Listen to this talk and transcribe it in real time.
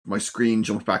my screen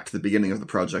jumped back to the beginning of the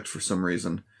project for some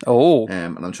reason. Oh.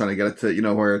 And I'm trying to get it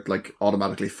to, where it like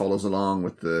automatically follows along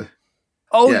with the...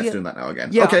 Oh, yeah, it's doing that now again.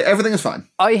 Yeah. Okay, everything is fine.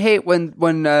 I hate when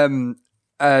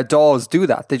DAWs do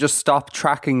that. They just stop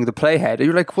tracking the playhead. And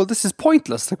you're like, well, this is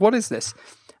pointless. Like, what is this?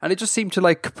 And they just seem to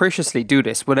like capriciously do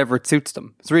this whenever it suits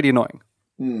them. It's really annoying.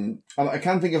 I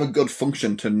can't think of a good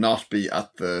function to not be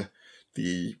at the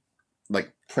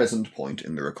like present point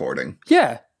in the recording.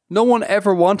 Yeah. No one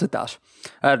ever wanted that.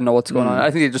 I don't know what's going on.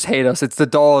 I think they just hate us. It's the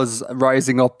DAWs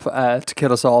rising up to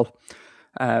kill us all.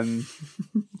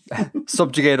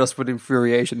 Subjugate us with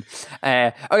infuriation.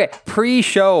 Okay,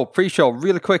 pre-show.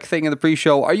 Really quick thing in the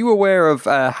pre-show. Are you aware of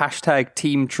hashtag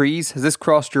Team Trees? Has this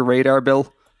crossed your radar,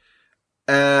 Bill?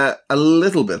 A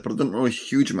little bit, but I don't know a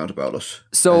huge amount about it.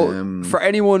 So, for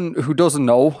anyone who doesn't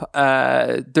know,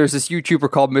 there's this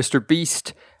YouTuber called Mr.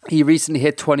 Beast. He recently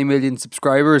hit 20 million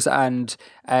subscribers, and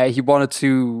he wanted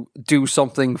to do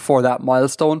something for that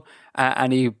milestone.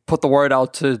 And he put the word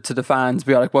out to the fans,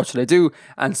 be like, what should I do?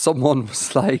 And someone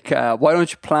was like, why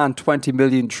don't you plant 20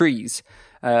 million trees?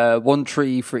 One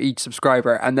tree for each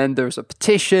subscriber. And then there's a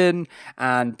petition,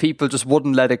 and people just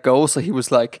wouldn't let it go. So he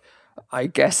was like, I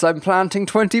guess I'm planting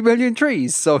 20 million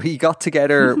trees. So he got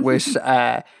together with,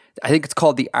 I think it's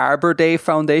called the Arbor Day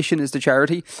Foundation is the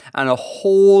charity, and a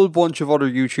whole bunch of other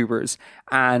YouTubers.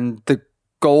 And the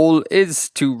goal is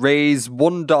to raise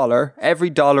 $1. Every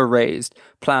dollar raised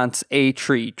plants a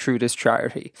tree through this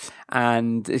charity,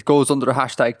 and it goes under the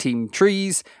hashtag Team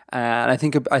Trees. And I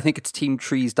think it's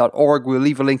teamtrees.org. We'll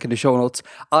leave a link in the show notes.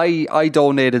 I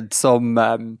donated some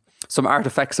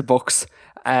artifacts of books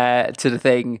to the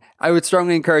thing. I would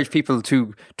strongly encourage people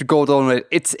to go donate.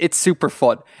 It's super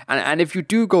fun, and if you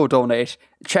do go donate,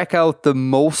 check out the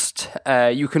most.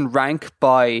 You can rank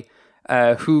by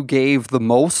who gave the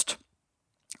most.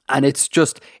 And it's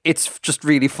just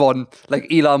really fun. Like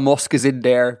Elon Musk is in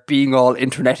there being all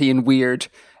internety and weird.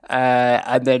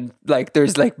 And then like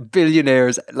there's like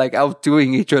billionaires like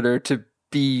outdoing each other to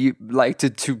be like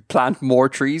to plant more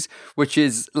trees, which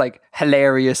is like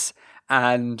hilarious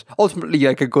and ultimately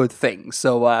like a good thing.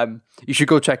 So you should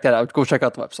go check that out. Go check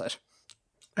out the website.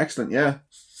 Excellent. Yeah.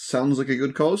 Sounds like a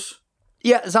good cause.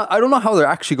 Yeah. So I don't know how they're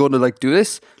actually going to like do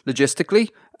this logistically.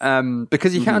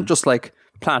 Because you can't just like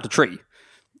plant a tree.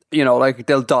 Like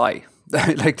they'll die.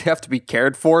 Like they have to be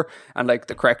cared for, and like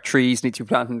the correct trees need to be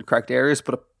planted in the correct areas.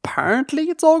 But apparently,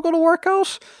 it's all going to work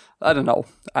out. I don't know.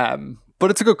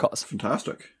 But it's a good cause.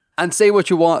 Fantastic. And say what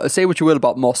you will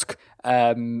about Musk.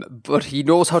 But he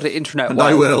knows how to internet well.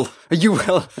 I will. You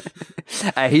will.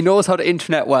 He knows how to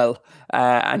internet well,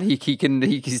 and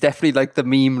he's definitely like the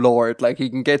meme lord. Like he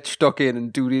can get stuck in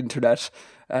and do the internet.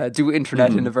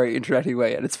 In a very internet-y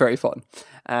way, and it's very fun.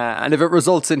 And if it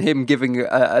results in him giving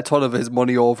a ton of his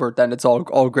money over, then it's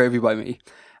all gravy by me.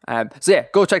 So yeah,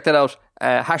 go check that out.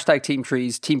 Hashtag Team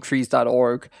Trees,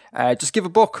 teamtrees.org. Just give a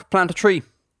book, plant a tree.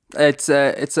 It's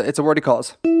a worthy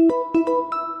cause.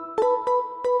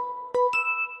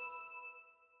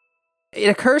 It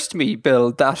occurs to me,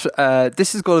 Bill, that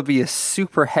this is going to be a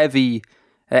super heavy,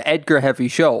 Edgar-heavy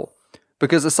show,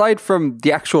 because aside from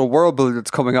the actual world building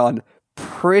that's coming on,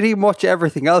 pretty much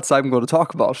everything else I'm going to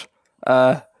talk about,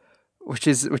 which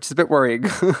is a bit worrying.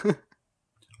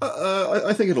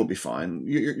 I think it'll be fine.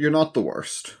 You're not the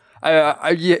worst. Yeah,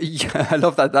 I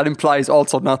love that. That implies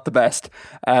also not the best.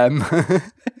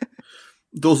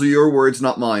 Those are your words,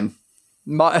 not mine.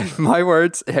 My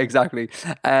words, exactly.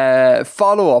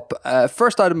 Follow up.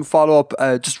 First item of follow up.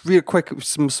 Just real quick,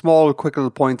 some small, quick little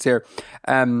points here.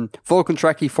 Vulcan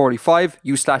Trekkie 45.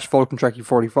 /Vulcan Trekkie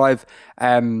 45.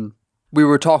 We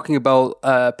were talking about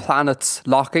planets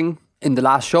locking in the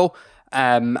last show,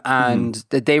 and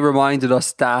they reminded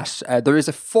us that there is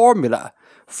a formula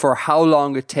for how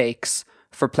long it takes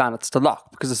for planets to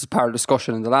lock, because this is part of the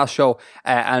discussion in the last show,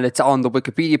 and it's on the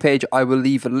Wikipedia page. I will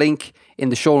leave a link in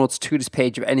the show notes to this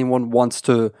page if anyone wants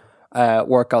to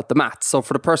work out the maths. So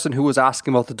for the person who was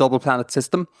asking about the double planet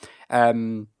system,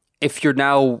 if you're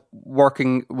now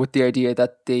working with the idea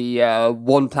that the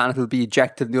one planet will be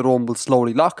ejected and the other one will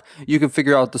slowly lock, you can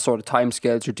figure out the sort of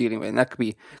timescales you're dealing with, and that could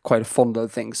be quite a fun little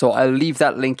thing. So I'll leave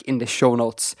that link in the show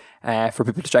notes for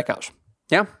people to check out.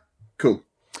 Yeah? Cool.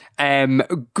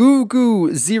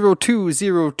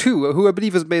 Gugu0202, who I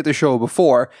believe has made the show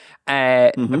before,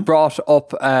 brought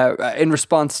up, in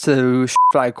response to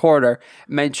Flag Corner,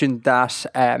 mentioned that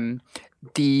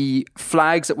the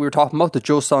flags that we were talking about, the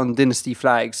Joseon Dynasty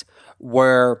flags,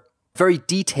 were very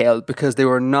detailed because they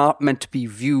were not meant to be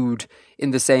viewed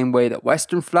in the same way that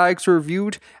Western flags were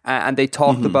viewed. And they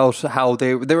talked about how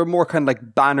they were more kind of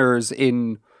like banners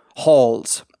in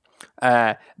halls.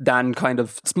 than kind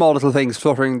of small little things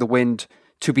fluttering in the wind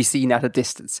to be seen at a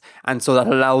distance. And so that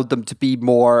allowed them to be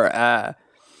more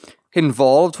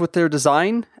involved with their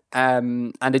design,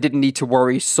 and they didn't need to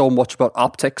worry so much about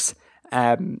optics.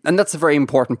 And that's a very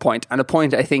important point, and a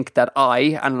point I think that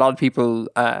I and a lot of people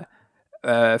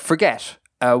forget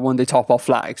when they talk about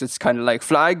flags. It's kind of like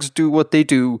flags do what they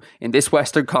do in this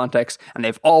Western context, and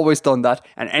they've always done that,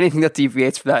 and anything that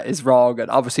deviates from that is wrong. And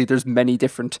obviously there's many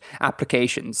different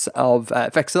applications of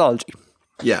vexillology.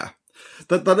 Yeah,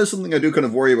 that is something I do kind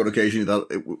of worry about occasionally,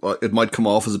 that it might come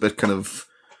off as a bit kind of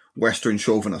Western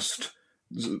chauvinist,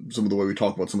 some of the way we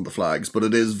talk about some of the flags, but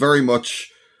it is very much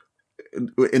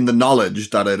in the knowledge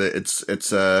that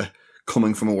it's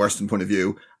coming from a Western point of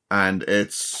view, and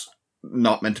it's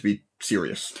not meant to be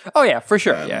serious. Oh yeah, for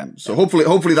sure. Yeah. So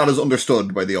hopefully that is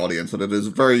understood by the audience, that it is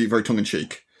very, very tongue in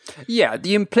cheek. Yeah,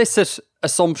 the implicit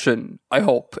assumption, I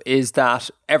hope, is that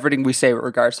everything we say with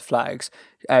regards to flags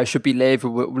should be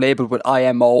labeled with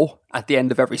IMO at the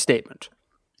end of every statement.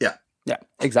 Yeah,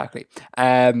 exactly.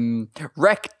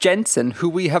 Rek Jensen, who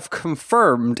we have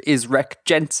confirmed is Rek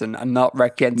Jensen and not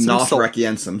Rek Jensen. Not Rek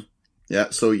Jensen.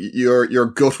 Yeah, so your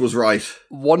gut was right.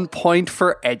 1 point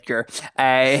for Edgar.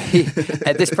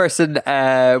 This person,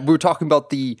 we were talking about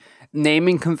the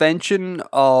naming convention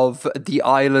of the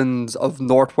islands of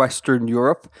northwestern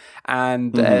Europe,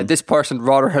 and this person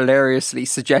rather hilariously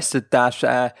suggested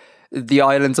that the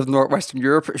islands of northwestern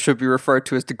Europe should be referred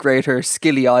to as the Greater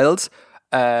Scilly Isles.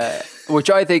 Which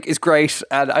I think is great,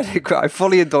 and I think I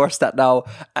fully endorse that now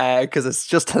because it's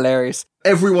just hilarious.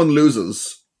 Everyone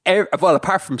loses. Well,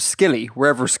 apart from Scilly,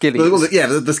 wherever Scilly is. Well, yeah,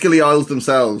 the Scilly Isles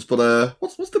themselves, but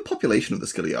what's the population of the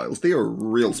Scilly Isles? They are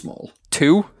real small.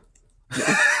 2?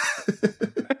 I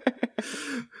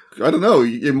don't know.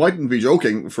 You mightn't be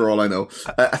joking, for all I know.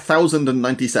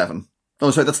 1,097.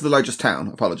 Oh, sorry, that's the largest town.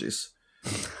 Apologies.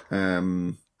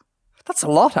 That's a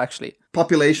lot, actually.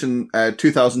 Population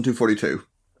 2,242.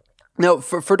 Now,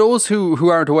 for those who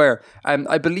aren't aware,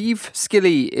 I believe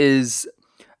Scilly is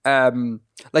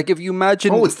like if you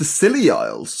imagine. Oh, it's the Scilly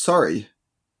Isles. Sorry,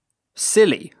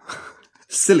 Scilly.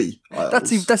 Scilly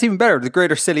Isles. That's even better. The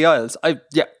Greater Scilly Isles.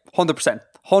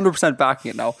 100%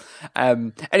 backing it now.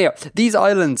 Anyhow, these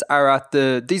islands are at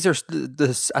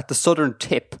the southern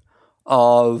tip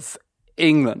of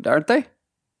England, aren't they?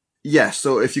 Yes,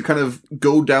 so if you kind of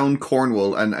go down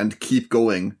Cornwall and keep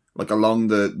going, like along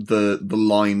the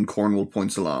line Cornwall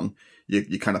points along,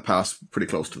 you kind of pass pretty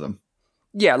close to them.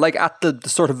 Yeah, like at the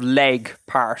sort of leg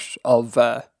part of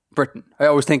Britain. I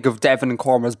always think of Devon and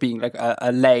Cornwall as being like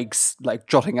a legs like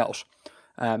jutting out.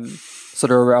 So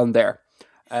they're around there.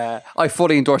 I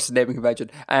fully endorse the naming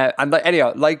convention. And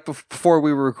anyhow, like before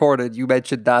we were recorded, you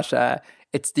mentioned that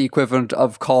it's the equivalent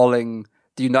of calling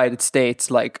the United States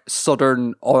like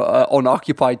southern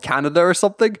unoccupied Canada or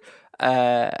something.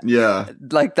 Yeah,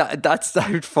 like that's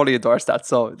I would fully endorse that.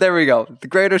 So there we go. The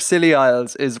Greater Scilly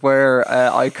Isles is where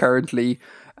I currently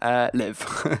live.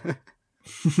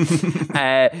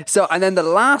 So, and then the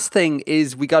last thing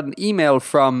is we got an email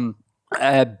from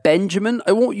Benjamin.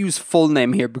 I won't use full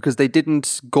name here because they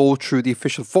didn't go through the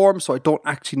official form, so I don't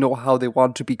actually know how they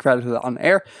want to be credited on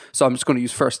air. So I'm just going to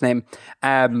use first name.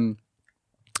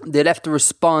 They left a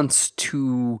response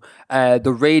to the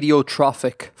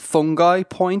radiotrophic fungi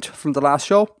point from the last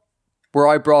show, where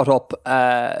I brought up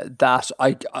that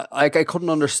I couldn't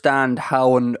understand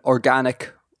how an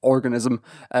organic organism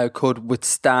could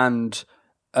withstand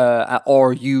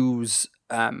or use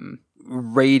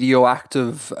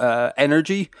radioactive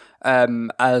energy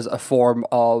as a form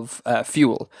of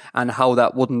fuel, and how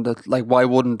that wouldn't, like, why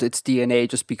wouldn't its DNA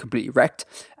just be completely wrecked?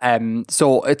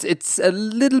 So it's a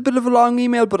little bit of a long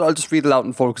email, but I'll just read it out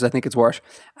in full because I think it's worth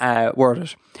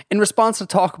it. In response to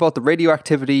talk about the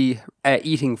radioactivity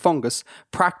eating fungus,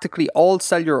 practically all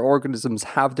cellular organisms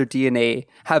have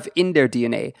in their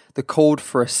DNA the code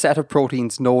for a set of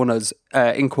proteins known as,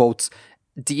 in quotes,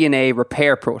 DNA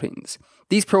repair proteins.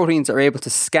 These proteins are able to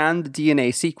scan the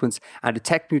DNA sequence and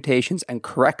detect mutations and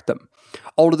correct them.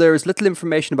 Although there is little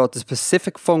information about the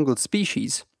specific fungal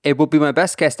species, it would be my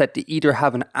best guess that they either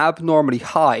have an abnormally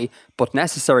high but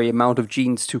necessary amount of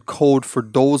genes to code for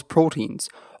those proteins,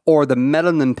 or the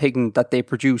melanin pigment that they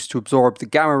produce to absorb the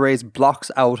gamma rays blocks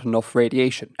out enough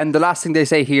radiation. And the last thing they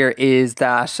say here is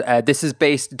that this is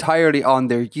based entirely on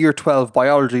their year 12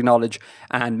 biology knowledge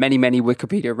and many, many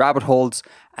Wikipedia rabbit holes.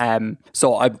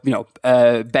 So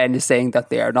Ben is saying that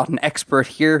they are not an expert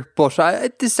here, but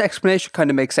this explanation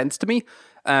kind of makes sense to me.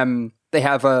 They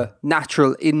have a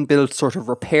natural inbuilt sort of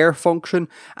repair function,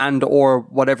 and or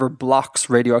whatever blocks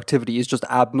radioactivity is just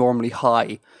abnormally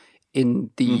high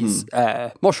in these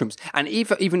mushrooms, and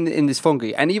even in this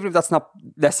fungi. And even if that's not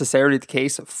necessarily the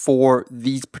case for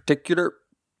these particular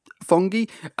fungi,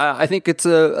 I think it's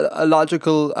a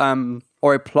logical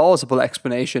or a plausible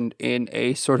explanation in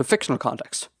a sort of fictional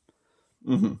context.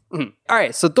 All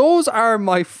right, so those are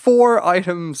my 4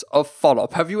 items of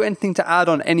follow-up. Have you anything to add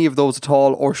on any of those at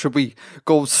all, or should we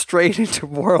go straight into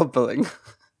world building?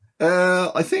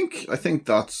 I think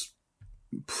that's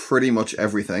pretty much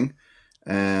everything.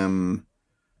 Yeah,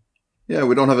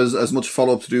 we don't have as much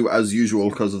follow-up to do as usual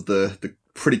because of the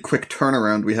pretty quick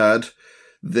turnaround we had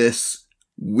this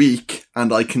week,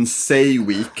 and I can say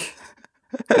week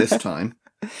this time.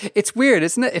 It's weird,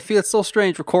 isn't it? It feels so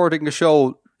strange recording a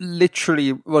show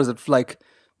literally, what is it, like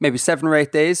maybe 7 or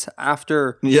 8 days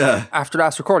after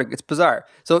last recording. It's bizarre.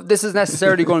 So this is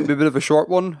necessarily going to be a bit of a short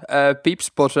one, peeps,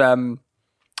 but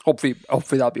hopefully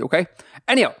that'll be okay.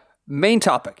 Anyhow, main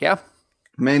topic, yeah?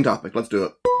 Main topic, let's do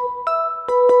it.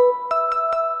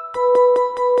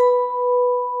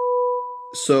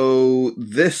 So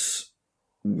this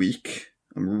week,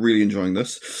 I'm really enjoying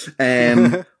this,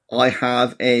 I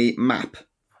have a map.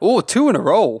 Oh, 2 in a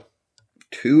row.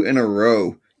 2 in a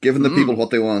row, giving the people what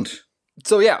they want.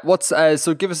 So yeah,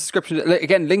 so give us a description.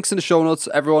 Again, links in the show notes,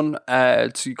 everyone,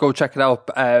 to go check it out.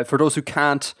 For those who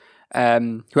can't,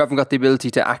 who haven't got the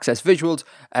ability to access visuals,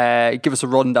 give us a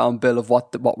rundown, Bill, of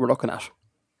what we're looking at.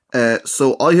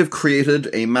 So I have created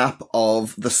a map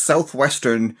of the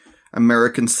southwestern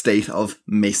American state of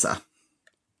Mesa.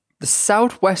 The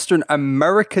southwestern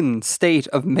American state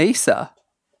of Mesa?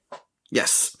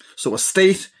 Yes. So a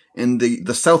state in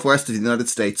the southwest of the United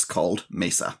States called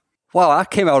Mesa. Wow,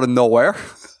 that came out of nowhere.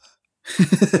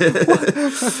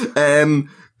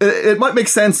 It might make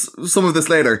sense, some of this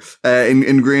later,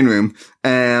 in Green Room.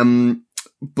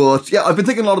 But yeah, I've been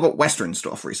thinking a lot about Western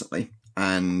stuff recently,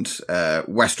 and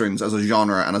Westerns as a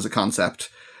genre and as a concept.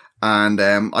 And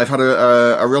I've had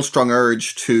a real strong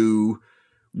urge to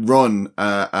run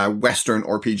a Western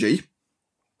RPG.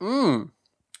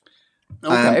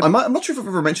 Okay. I'm not sure if I've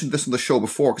ever mentioned this on the show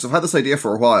before, because I've had this idea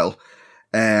for a while.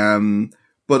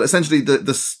 But essentially,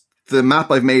 the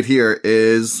map I've made here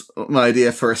is my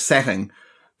idea for a setting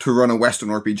to run a Western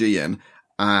RPG in,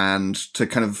 and to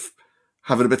kind of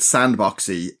have it a bit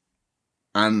sandboxy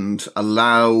and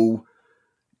allow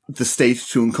the state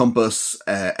to encompass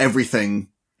everything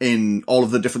in all of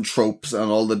the different tropes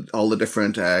and all the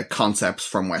different concepts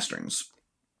from Westerns.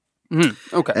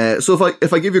 Okay. So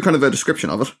if I give you kind of a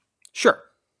description of it. Sure.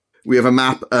 We have a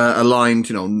map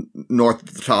aligned, north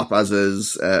at the top, as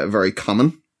is very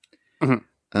common.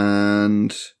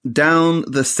 And down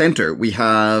the center, we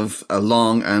have a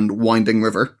long and winding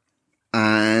river.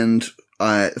 And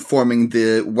forming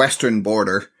the western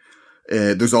border,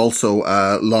 there's also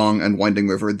a long and winding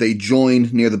river. They join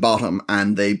near the bottom,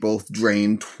 and they both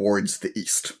drain towards the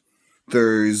east.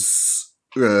 There's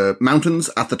mountains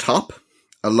at the top,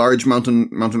 a large mountain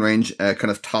range,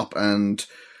 kind of top and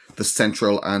the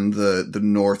central and the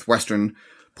northwestern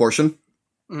portion.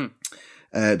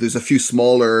 There's a few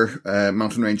smaller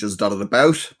mountain ranges dotted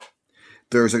about.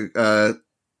 There's 3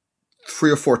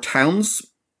 or 4 towns.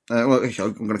 I'm going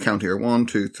to count here. 1,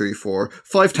 2, 3, 4,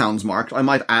 5 towns marked. I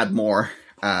might add more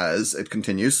as it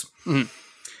continues.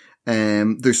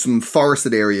 There's some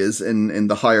forested areas in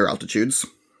the higher altitudes.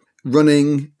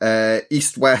 Running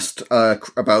east-west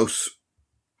about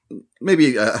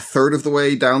maybe a third of the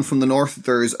way down from the north,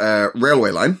 there's a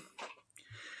railway line.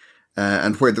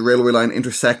 And where the railway line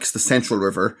intersects the Central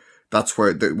River, that's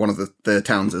where one of the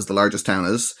towns is, the largest town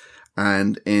is.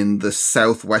 And in the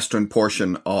southwestern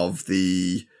portion of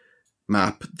the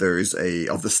map, there's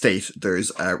of the state,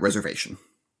 there's a reservation.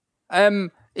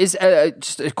 Is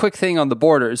just a quick thing on the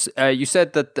borders. You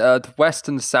said that the west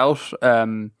and the south,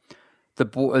 the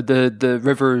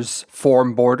rivers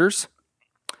form borders.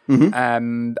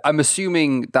 I'm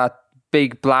assuming that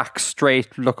big black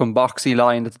straight looking boxy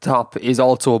line at the top is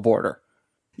also a border.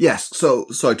 Yes. So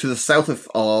to the south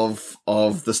of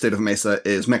the state of Mesa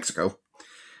is Mexico.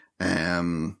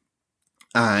 And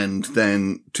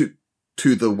then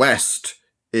to the west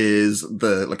is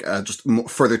just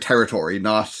further territory,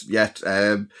 not yet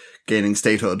gaining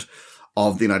statehood,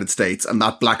 of the United States, and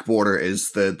that black border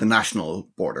is the national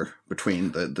border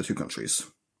between the two countries.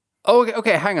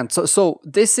 Okay, hang on. So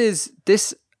this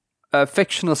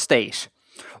fictional state.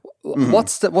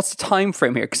 What's the time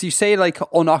frame here? Because you say like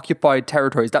unoccupied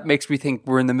territories. That makes me think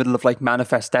we're in the middle of like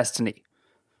Manifest Destiny.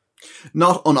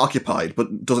 Not unoccupied,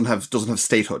 but doesn't have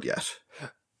statehood yet.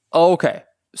 Okay.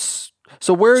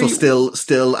 So where are you?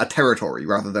 Still a territory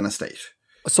rather than a state.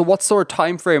 So what sort of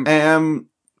time frame?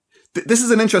 This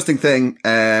is an interesting thing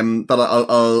that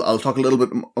I'll talk a little bit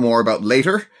more about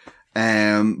later. But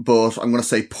I'm going to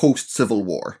say post-Civil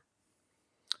War.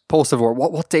 Post-Civil War.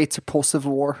 What dates are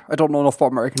post-Civil War? I don't know enough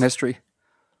about American history.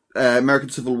 American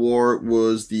Civil War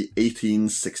was the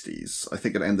 1860s. I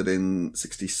think it ended in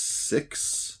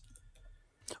 66.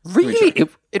 Really?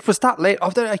 It was that late?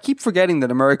 I keep forgetting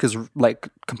that America's like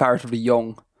comparatively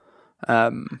young.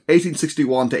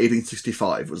 1861 to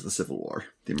 1865 was the Civil War.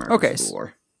 The American Civil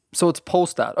War. So it's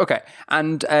post that. Okay.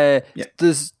 And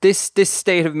does this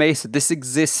State of Mesa, this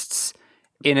exists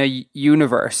in a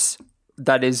universe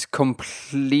that is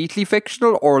completely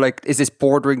fictional, or like is this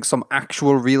bordering some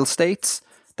actual real states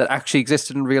that actually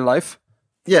existed in real life?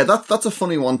 Yeah, that's a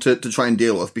funny one to try and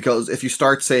deal with, because if you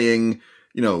start saying,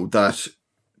 that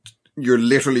you're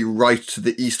literally right to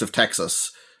the east of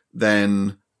Texas,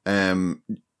 then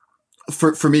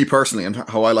for me personally, and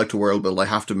how I like to world build, I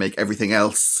have to make everything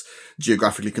else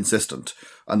geographically consistent,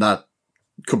 and that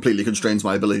completely constrains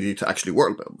my ability to actually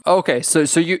world build. Okay, so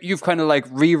you've kind of like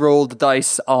re-rolled the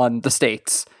dice on the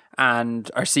states and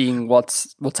are seeing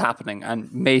what's happening,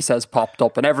 and Mesa's popped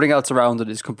up, and everything else around it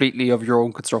is completely of your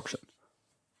own construction.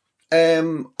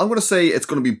 I'm going to say it's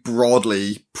going to be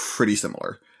broadly pretty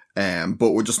similar,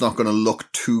 but we're just not going to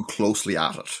look too closely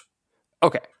at it.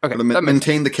 Okay.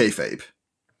 Maintain the kayfabe.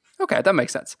 Okay, that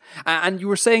makes sense. And you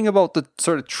were saying about the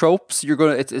sort of tropes.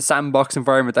 It's a sandbox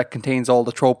environment that contains all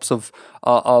the tropes of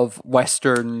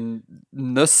westernness,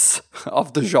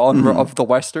 of the genre of the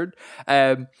western.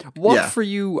 What for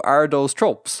you are those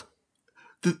tropes?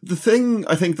 The thing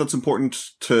I think that's important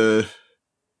to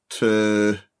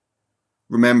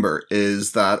remember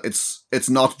is that it's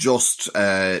not just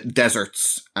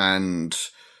deserts and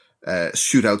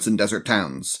shootouts in desert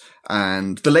towns.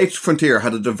 And the late frontier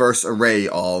had a diverse array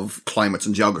of climates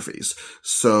and geographies.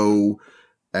 So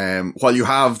while you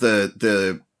have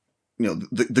the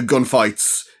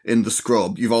gunfights in the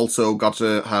scrub, you've also got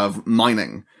to have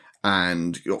mining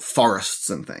and forests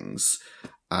and things.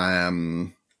 I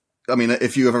mean,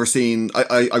 if you have ever seen,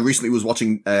 I recently was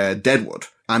watching Deadwood,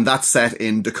 and that's set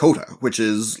in Dakota, which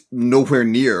is nowhere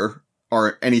near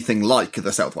or anything like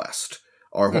the Southwest,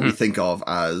 or what we think of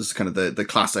as kind of the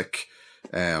classic,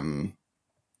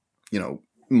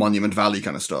 Monument Valley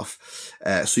kind of stuff.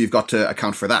 So you've got to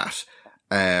account for that.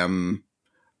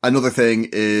 Another thing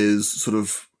is sort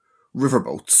of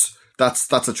riverboats.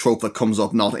 That's a trope that comes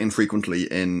up not infrequently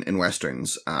in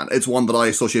Westerns, and it's one that I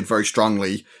associate very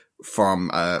strongly from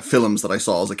films that I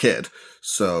saw as a kid.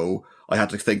 So I had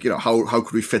to think, how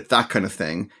could we fit that kind of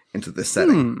thing into this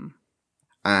setting?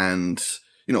 And,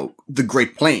 the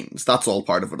Great Plains, that's all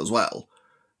part of it as well.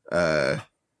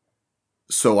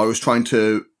 So I was trying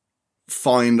to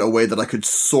find a way that I could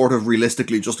sort of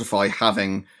realistically justify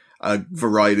having a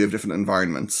variety of different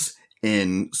environments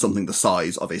in something the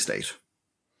size of a state.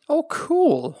 Oh,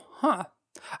 cool. Huh.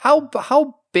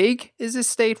 How big is this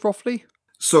state roughly?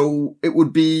 So it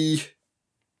would be,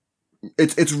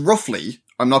 it's roughly,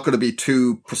 I'm not going to be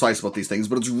too precise about these things,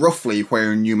 but it's roughly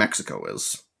where New Mexico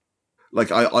is. Like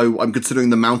I'm considering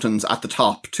the mountains at the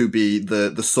top to be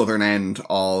the southern end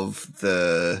of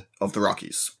the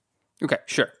Rockies. Okay,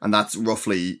 sure. And that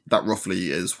roughly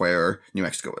is where New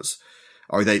Mexico is.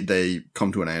 Or they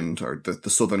come to an end, or the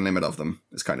southern limit of them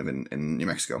is kind of in New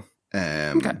Mexico.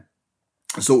 Okay.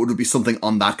 So it would be something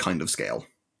on that kind of scale.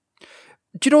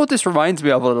 Do you know what this reminds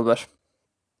me of a little bit?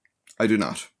 I do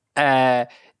not. I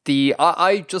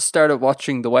just started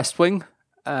watching The West Wing.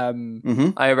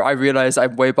 I realize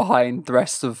I'm way behind the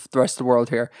rest of the world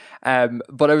here.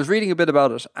 But I was reading a bit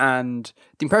about it, and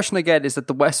the impression I get is that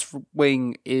The West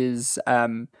Wing is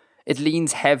it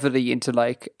leans heavily into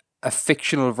like a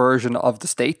fictional version of the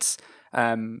States.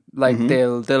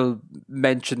 They'll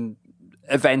mention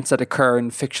events that occur in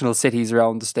fictional cities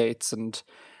around the States and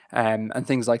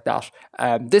things like that.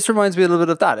 This reminds me a little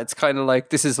bit of that. It's kind of like,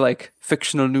 this is like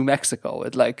fictional New Mexico.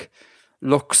 It like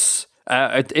looks,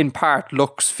 in part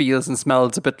looks, feels and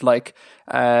smells a bit like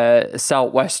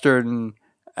southwestern,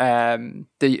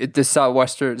 the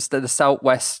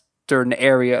southwestern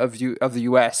area of the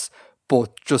US,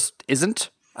 but just isn't.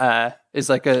 Is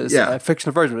like a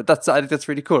fictional version of it. I think that's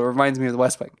really cool. It reminds me of The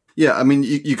West Wing. Yeah, I mean,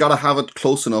 you got to have it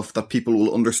close enough that people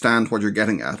will understand what you're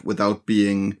getting at without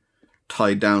being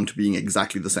tied down to being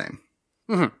exactly the same.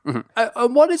 And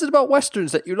what is it about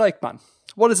Westerns that you like, man?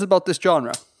 What is it about this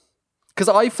genre? Because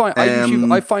I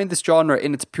find this genre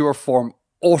in its pure form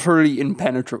utterly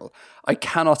impenetrable. I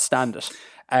cannot stand it.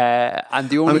 And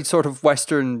the only sort of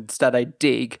Westerns that I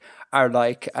dig are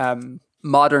like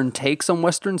modern takes on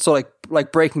Westerns. So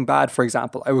like Breaking Bad, for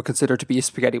example, I would consider to be a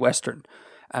spaghetti Western.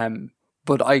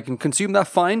 but I can consume that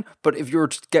fine. But if you were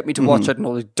to get me to watch, I don't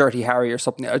know, like Dirty Harry or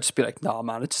something, I'd just be like, nah,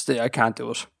 man, I can't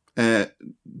do it.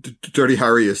 Dirty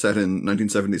Harry is set in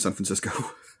 1970 San Francisco.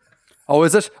 Oh,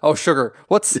 is it? Oh, sugar.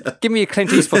 Give me a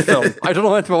Clint Eastwood film. I don't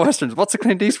know anything about Westerns. What's a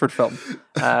Clint Eastwood film?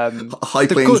 High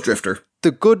Plains Drifter.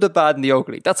 The Good, the Bad, and the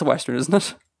Ugly. That's a Western, isn't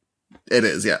it? It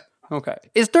is, yeah. Okay.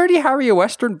 Is Dirty Harry a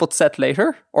Western but set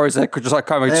later? Or is it just like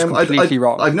kind of just completely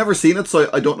wrong? I've never seen it, so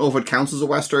I don't know if it counts as a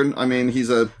Western. I mean, he's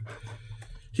a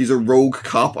rogue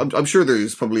cop. I'm sure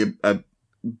there's probably a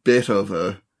bit of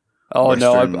a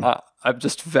Western. No, I'm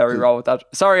just very wrong with that.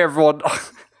 Sorry, everyone.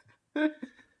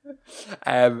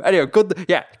 Anyway,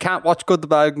 can't watch Good, the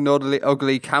Bad, and the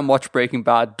Ugly, can watch Breaking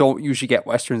Bad, don't usually get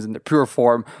Westerns in the pure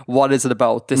form. What is it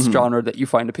about this genre that you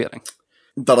find appealing?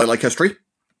 That I like history,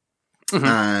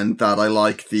 and that I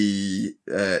like the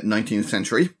 19th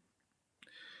century.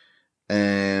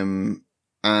 And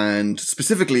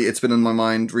specifically, it's been in my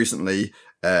mind recently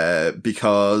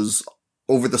because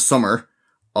over the summer,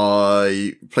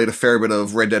 I played a fair bit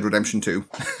of Red Dead Redemption 2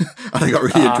 and I got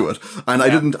really into it. And I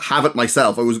didn't have it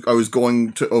myself. I was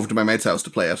going over to my mate's house to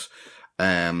play it.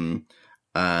 And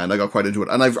I got quite into it.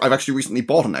 And I've actually recently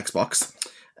bought an Xbox.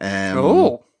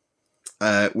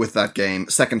 With that game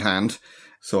secondhand.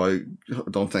 So I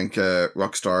don't think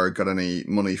Rockstar got any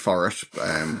money for it,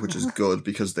 which is good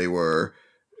because they were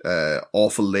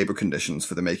awful labor conditions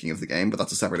for the making of the game, but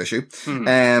that's a separate issue.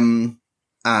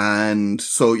 And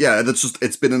so, yeah,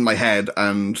 it's been in my head,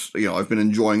 and, you know, I've been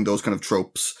enjoying those kind of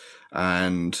tropes.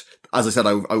 And as I said,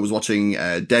 I was watching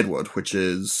Deadwood, which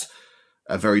is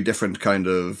a very different kind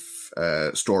of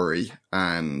story.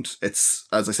 And it's,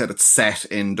 as I said, it's set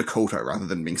in Dakota rather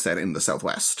than being set in the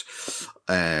Southwest.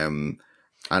 And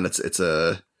it's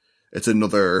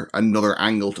another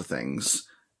angle to things.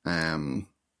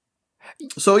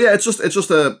 So yeah, it's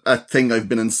just a thing I've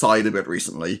been inside a bit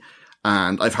recently.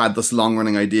 And I've had this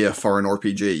long-running idea for an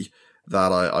RPG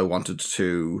that I wanted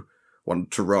to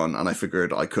run, and I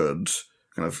figured I could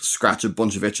kind of scratch a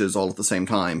bunch of itches all at the same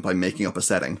time by making up a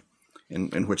setting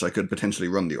in which I could potentially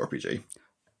run the RPG.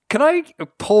 Can I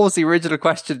pose the original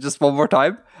question just one more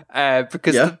time?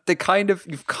 Because you've kind of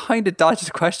dodged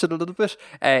the question a little bit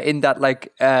in that,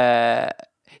 like,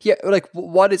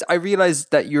 what is? I realize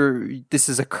that this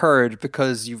has occurred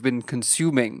because you've been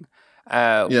consuming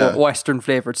Western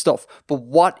flavored stuff. But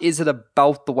what is it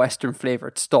about the Western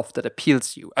flavored stuff that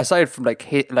appeals to you? Aside from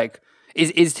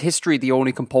is history the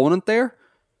only component there?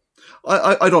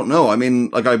 I don't know. I mean,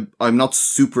 like I'm not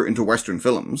super into Western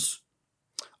films.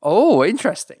 Oh,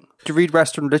 interesting. Do you read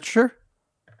Western literature?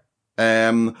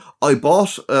 I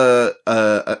bought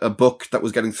a book that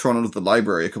was getting thrown out of the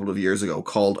library a couple of years ago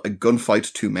called A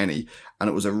Gunfight Too Many, and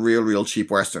it was a real cheap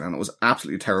Western, and it was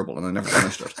absolutely terrible, and I never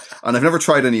finished it. And I've never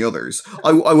tried any others.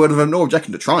 I would have no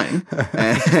objection to trying,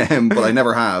 but I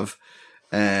never have.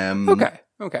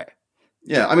 Okay.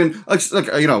 Yeah, I mean, I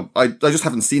just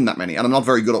haven't seen that many, and I'm not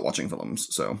very good at watching films,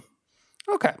 so.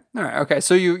 Okay, all right, okay.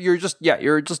 So you're just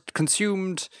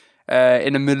consumed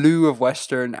in a milieu of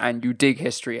Western, and you dig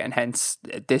history, and hence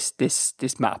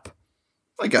this map.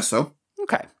 I guess so.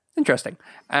 Okay, interesting.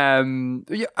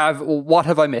 What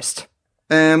have I missed?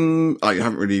 I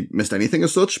haven't really missed anything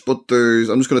as such, but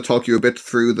I'm just going to talk you a bit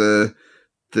through the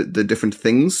different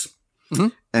things.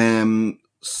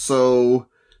 So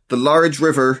the large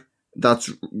river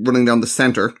that's running down the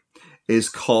center is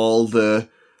called the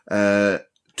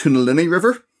Tunalini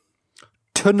River.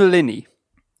 Tunalini,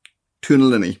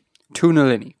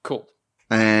 cool.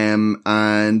 And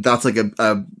that's like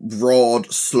a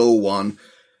broad, slow one,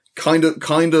 kind of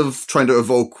trying to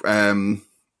evoke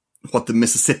what the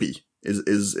Mississippi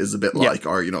is a bit like,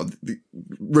 or the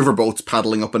riverboats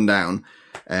paddling up and down.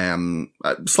 A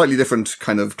slightly different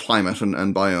kind of climate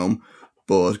and biome,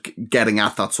 but getting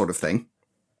at that sort of thing.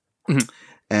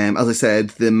 As I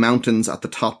said, the mountains at the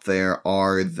top there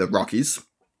are the Rockies.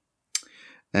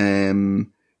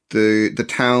 The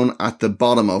town at the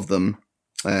bottom of them,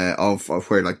 of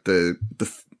where like the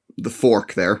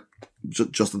fork there,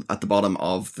 just at the bottom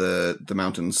of the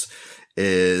mountains,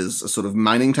 is a sort of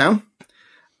mining town.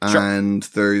 Sure. And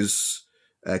there's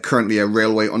currently a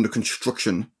railway under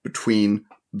construction between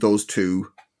those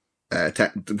two,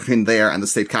 between there and the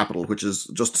state capital, which is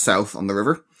just south on the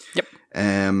river. Yep.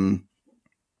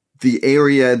 The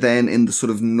area then in the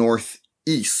sort of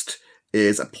northeast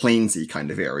is a plainsy kind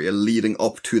of area leading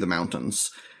up to the mountains.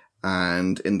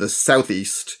 And in the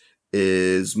southeast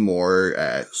is more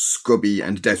scrubby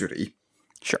and deserty.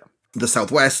 Sure. The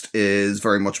southwest is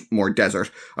very much more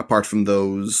desert, apart from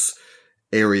those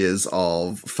areas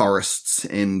of forests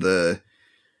in the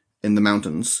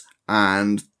mountains.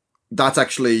 And that's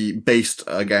actually based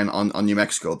again on New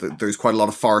Mexico. There's quite a lot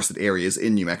of forested areas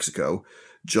in New Mexico,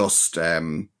 just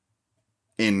in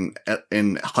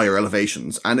higher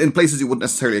elevations and in places you wouldn't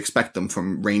necessarily expect them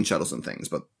from rain shadows and things,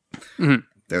 but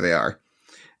there they are.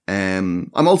 I'm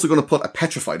also going to put a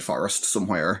petrified forest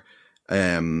somewhere.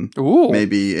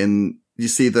 Maybe you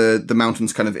see the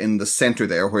mountains kind of in the center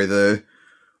there where the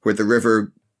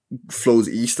river flows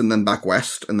east and then back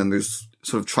west, and then there's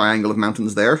sort of triangle of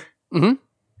mountains there. Mm-hmm.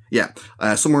 Yeah,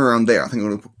 somewhere around there. I think I'm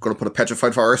going to put a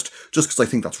petrified forest just because I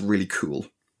think that's really cool.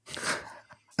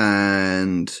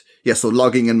 And yeah, so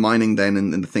logging and mining then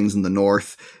in the things in the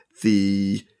north,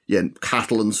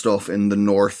 cattle and stuff in the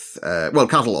north. Well,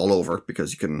 cattle all over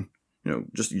because you can, you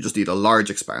just need a large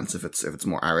expanse if it's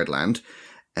more arid land.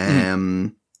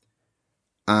 And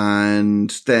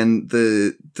then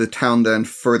the town then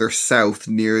further south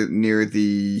near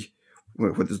the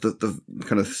what is the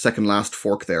kind of second last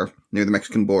fork there near the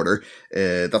Mexican border.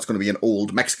 That's going to be an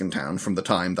old Mexican town from the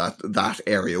time that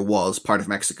area was part of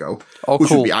Mexico,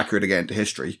 which would be accurate again to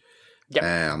history.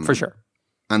 Yeah, for sure.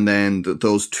 And then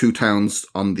those two towns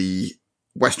on the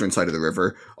western side of the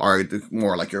river are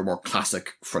more like your more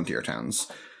classic frontier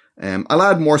towns. I'll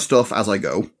add more stuff as I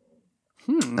go.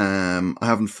 I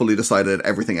haven't fully decided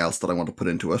everything else that I want to put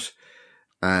into it.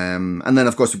 And then,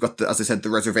 of course, we've got, as I said, the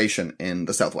reservation in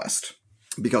the Southwest,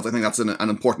 because I think that's an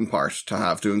important part to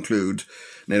have to include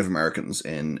Native Americans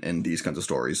in these kinds of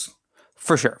stories.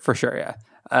 For sure,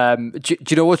 yeah. Do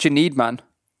you know what you need, man?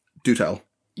 Do tell.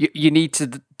 You need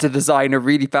to design a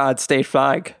really bad state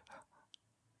flag.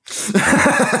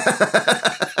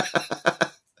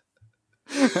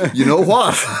 You know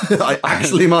what? I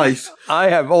actually might. I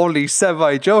am only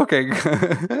semi-joking.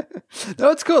 No,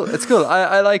 it's cool. It's cool.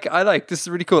 I like. This is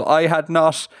really cool. I had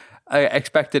not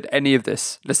expected any of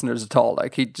this, listeners, at all.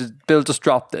 Like, Bill just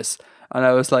dropped this, and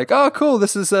I was like, oh, cool.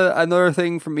 This is another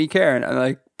thing from me, Karen. And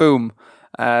like, boom.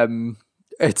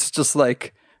 It's just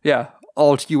like, yeah,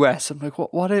 alt US. I'm like,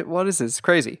 what is this? It's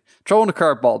crazy. Throwing a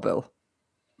curveball, Bill.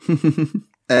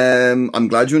 I'm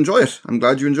glad you enjoy it.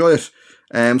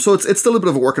 So it's still a bit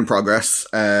of a work in progress.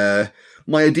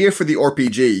 My idea for the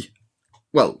RPG,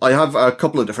 well, I have a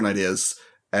couple of different ideas.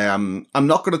 I'm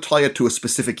not going to tie it to a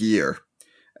specific year,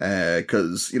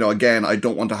 because, again, I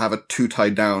don't want to have it too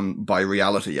tied down by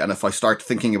reality. And if I start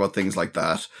thinking about things like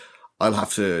that, I'll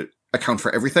have to account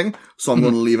for everything. So I'm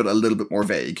going to leave it a little bit more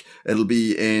vague. It'll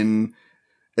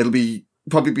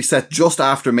probably be set just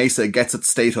after Mesa gets its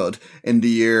statehood in the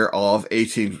year of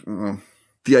 18...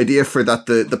 The idea for that,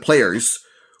 the players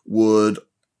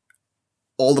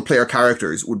all the player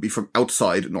characters would be from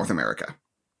outside North America.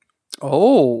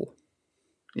 Oh.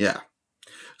 Yeah.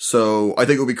 So I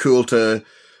think it would be cool because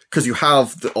you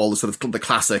have all the sort of the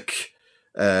classic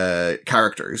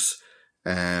characters.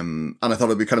 And I thought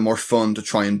it'd be kind of more fun to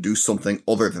try and do something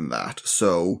other than that.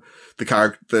 So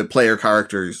the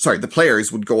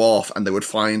players would go off and they would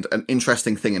find an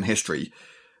interesting thing in history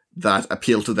that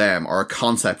appeal to them, or a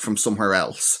concept from somewhere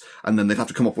else, and then they'd have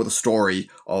to come up with a story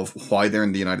of why they're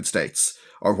in the United States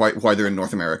or why they're in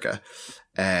North America.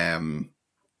 And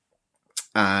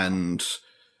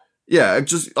yeah,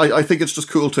 I think it's just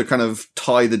cool to kind of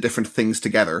tie the different things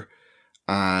together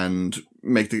and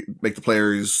make the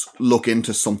players look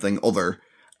into something other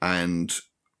and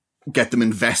get them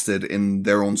invested in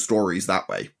their own stories that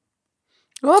way.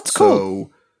 Well, that's cool.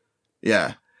 So,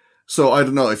 yeah. So I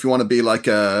don't know if you want to be like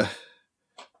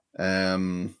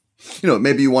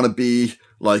maybe you want to be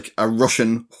like a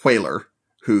Russian whaler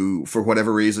who, for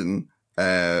whatever reason,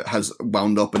 has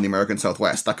wound up in the American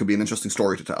Southwest. That could be an interesting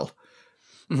story to tell.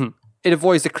 Mm-hmm. It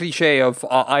avoids the cliche of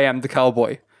I am the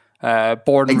cowboy,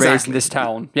 born and raised in this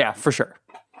town. Yeah, for sure.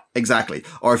 Exactly.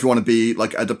 Or if you want to be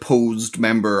like a deposed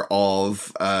member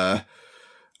of an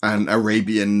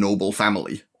Arabian noble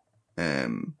family.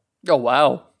 Oh,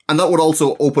 wow. And that would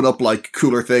also open up like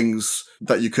cooler things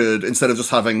that you could, instead of just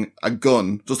having a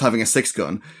gun, just having a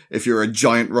 6-gun. If you're a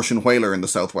giant Russian whaler in the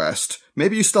Southwest,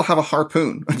 maybe you still have a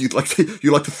harpoon and you like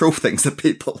to throw things at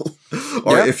people.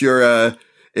 Or if you're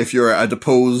a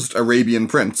deposed Arabian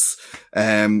prince,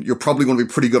 you're probably going to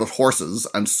be pretty good at horses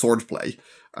and swordplay.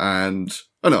 And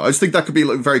I don't know, I just think that could be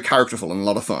like very characterful and a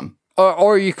lot of fun.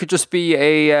 Or you could just be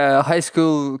a high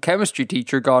school chemistry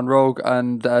teacher gone rogue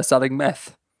and selling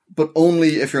meth. But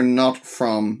only if you're not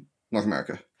from North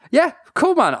America. Yeah,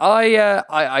 cool, man.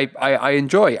 I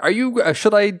enjoy. Are you?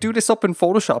 Should I do this up in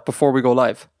Photoshop before we go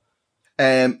live?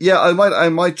 Yeah, I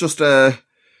might just add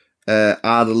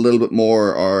a little bit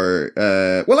more. Or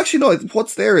well, actually, no.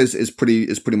 What's there is pretty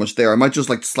much there. I might just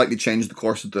like slightly change the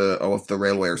course of the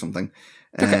railway or something.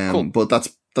 Okay, cool. But that's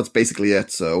basically it.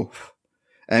 So,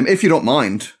 if you don't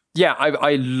mind, Yeah,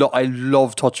 I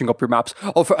love touching up your maps.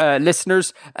 Oh, for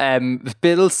listeners,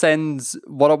 Bill sends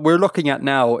what we're looking at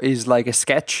now is like a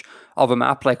sketch of a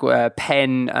map, like a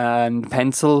pen and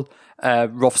pencil,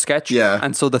 rough sketch. Yeah.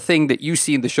 And so the thing that you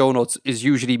see in the show notes is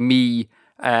usually me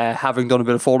having done a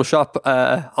bit of Photoshop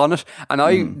on it.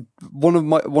 And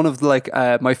one of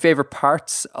my favorite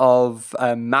parts of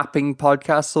mapping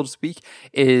podcasts, so to speak,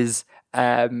 is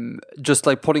just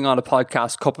like putting on a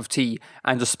podcast cup of tea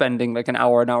and just spending like an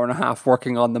hour and a half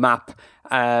working on the map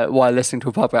while listening to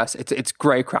a podcast. It's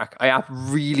great crack. I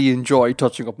really enjoy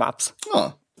touching up maps.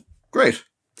 Oh, great.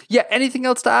 Yeah, anything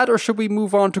else to add, or should we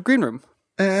move on to Green Room?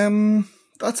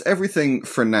 That's everything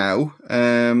for now.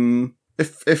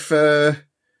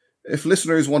 If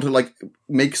listeners want to like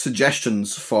make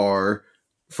suggestions for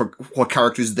what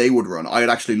characters they would run, I'd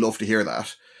actually love to hear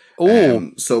that.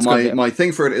 So my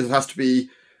thing for it has to be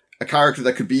a character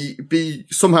that could be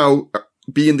somehow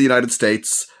be in the United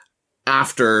States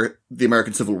after the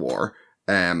American Civil War.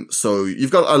 So you've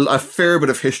got a fair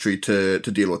bit of history to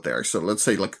deal with there. So let's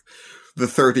say like the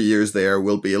 30 years there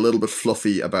will be a little bit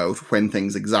fluffy about when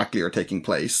things exactly are taking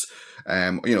place.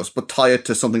 But tie it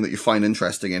to something that you find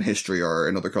interesting in history or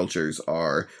in other cultures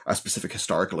or a specific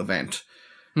historical event.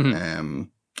 Mm-hmm.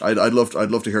 I'd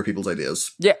love to hear people's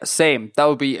ideas. Yeah, same. That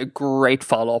would be a great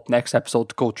follow-up next episode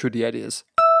to go through the ideas.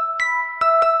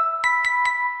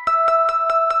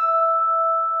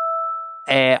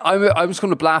 I'm just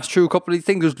going to blast through a couple of these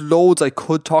things. There's loads I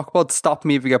could talk about. Stop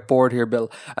me if you get bored here, Bill.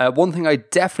 One thing I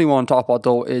definitely want to talk about,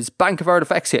 though, is Bank of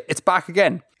Artifexia. It's back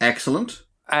again. Excellent.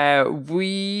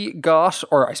 We got,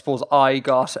 or I suppose I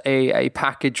got a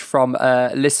package from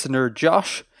listener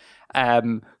Josh,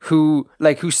 who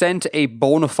sent a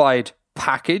bona fide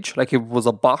package, like it was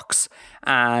a box,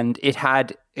 and it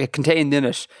contained in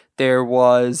it, there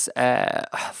was 4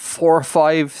 or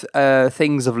 5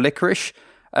 things of licorice,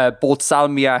 both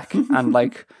salmiak and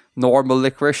like normal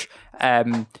licorice,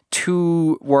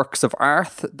 2 works of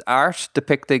art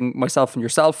depicting myself and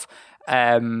yourself.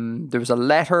 There was a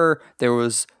letter, there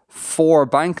was 4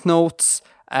 banknotes,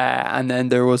 and then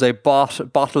there was a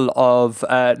bottle of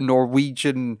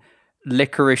Norwegian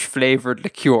licorice flavored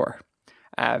liqueur.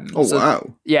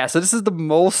 Wow. Yeah, so this is the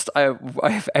most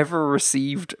I've ever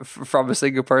received from a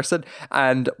single person.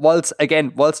 And whilst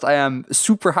I am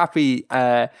super happy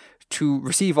to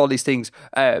receive all these things,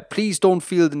 please don't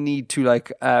feel the need to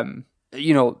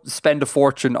spend a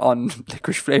fortune on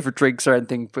licorice flavored drinks or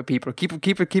anything for people.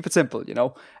 Keep it simple,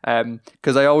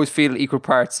 because I always feel equal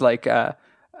parts like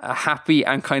happy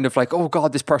and kind of like, oh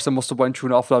God, this person must have went through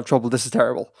an awful lot of trouble. This is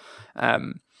terrible.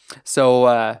 But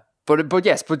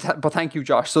thank you,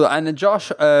 Josh. So, and then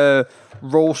Josh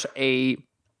wrote a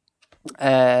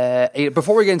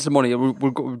before we get into the money,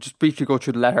 we'll just briefly go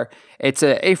through the letter. It's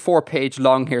a A4 page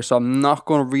long here, so I'm not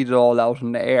going to read it all out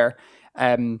in the air.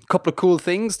 Couple of cool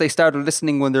things. They started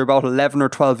listening when they're about 11 or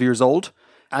 12 years old,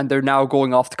 and they're now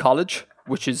going off to college,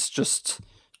 which is just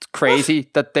crazy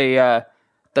that they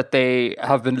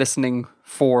have been listening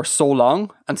for so long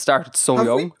and started so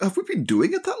young. Have we been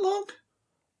doing it that long?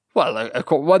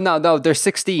 Well, now they're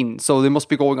 16, so they must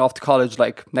be going off to college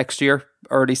like next year,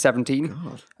 early 17.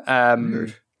 God,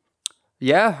 weird.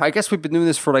 Yeah, I guess we've been doing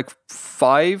this for like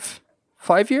 5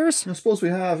 years. I suppose we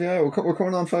have. Yeah, we're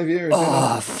coming on 5 years.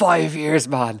 Oh, 5 years,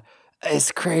 man!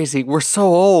 It's crazy. We're so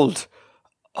old.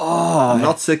 Oh, I'm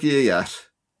not sick of you yet.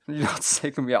 You're not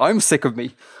sick of me. I'm sick of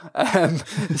me.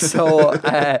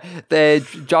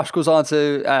 Josh goes on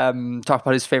to talk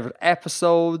about his favorite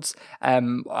episodes,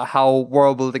 how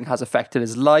world building has affected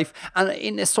his life, and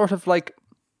in a sort of like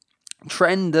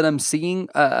trend that I'm seeing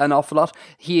an awful lot,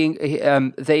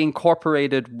 they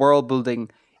incorporated world building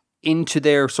into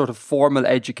their sort of formal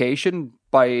education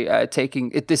by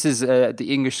taking it. This is the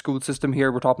English school system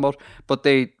here we're talking about, but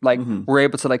they were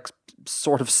able to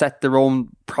sort of set their own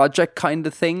project kind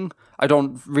of thing. I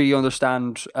don't really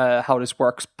understand how this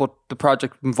works, but the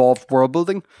project involved world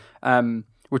building,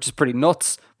 which is pretty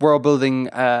nuts. World building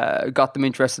got them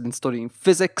interested in studying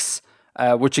physics,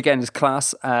 which again is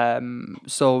class.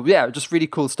 So yeah, just really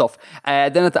cool stuff.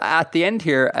 Then at the end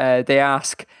here, they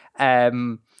ask,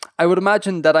 I would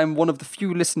imagine that I'm one of the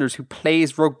few listeners who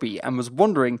plays rugby and was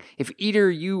wondering if either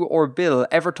you or Bill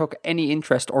ever took any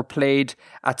interest or played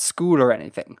at school or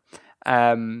anything.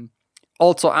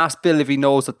 Also asked Bill if he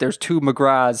knows that there's 2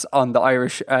 McGraths on the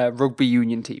Irish rugby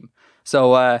union team.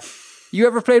 So you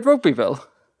ever played rugby, Bill?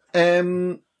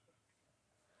 I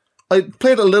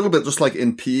played a little bit just like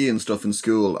in PE and stuff in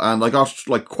school, and I got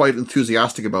like quite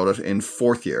enthusiastic about it in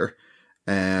 4th year.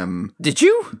 Did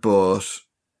you? But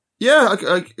yeah,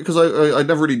 because I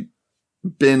never really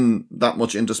been that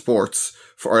much into sports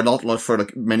for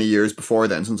like many years before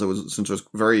then, since I was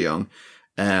very young.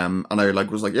 And I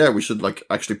was like, yeah, we should like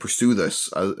actually pursue this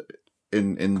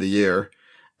in the year.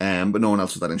 But no one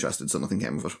else was that interested, so nothing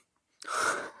came of it.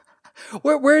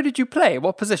 Where did you play?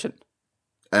 What position?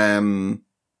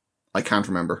 I can't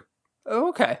remember. Oh,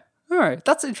 okay. All right.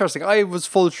 That's interesting. I was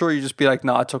full sure you'd just be like,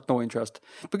 no, I took no interest.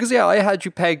 Because, yeah, I had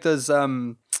you pegged as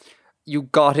you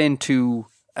got into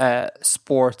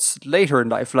sports later in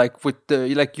life. Like, with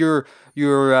your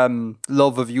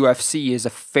love of UFC is a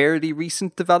fairly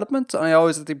recent development. And I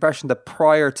always had the impression that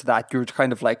prior to that, you were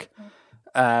kind of like,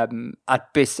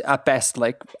 at best,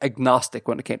 like, agnostic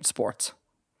when it came to sports.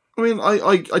 I mean,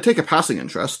 I take a passing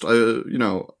interest, but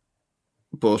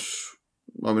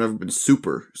I've never been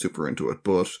super into it.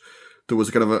 But there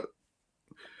was kind of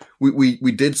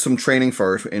we did some training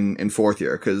for it in fourth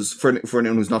year, because for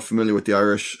anyone who's not familiar with the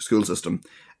Irish school system,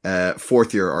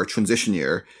 fourth year, or transition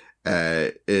year,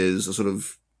 is a sort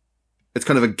of, it's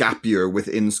kind of a gap year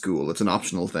within school. It's an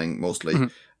optional thing mostly,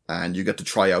 and you get to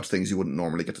try out things you wouldn't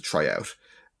normally get to try out.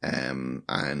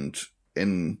 And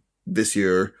in this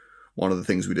year, one of the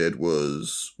things we did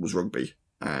was rugby,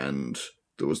 and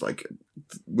there was like,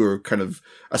 we were kind of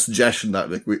a suggestion that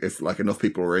like if like enough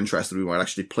people were interested, we might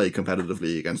actually play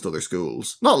competitively against other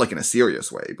schools, not like in a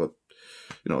serious way, but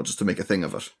just to make a thing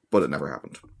of it. But it never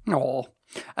happened. Oh,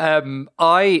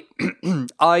 I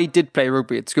did play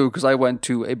rugby at school because I went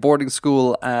to a boarding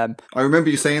school. I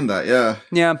remember you saying that, yeah.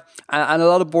 Yeah, and a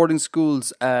lot of boarding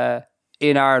schools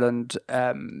in Ireland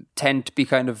tend to be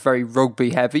kind of very rugby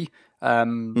heavy.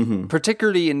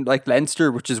 Particularly in like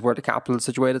Leinster, which is where the capital is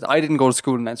situated. I didn't go to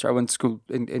school in Leinster. I went to school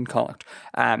in Connacht.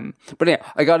 But yeah,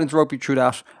 I got into rugby through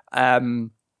that.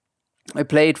 I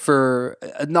played for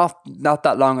not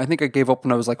that long. I think I gave up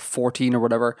when I was like 14 or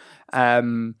whatever.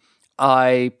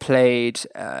 I played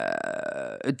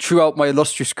throughout my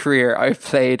illustrious career. I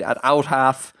played at out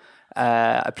half.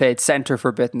 I played centre for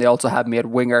a bit, and they also had me at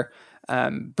winger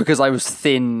because I was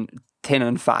thin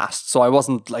and fast, so I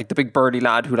wasn't like the big burly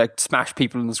lad who like smashed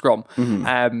people in the scrum.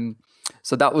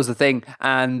 So that was the thing.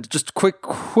 And just quick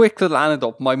little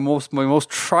anecdote. My most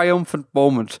triumphant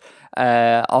moment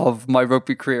of my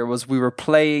rugby career was we were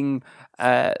playing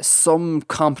some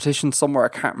competition somewhere, I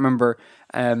can't remember,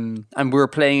 and we were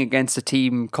playing against a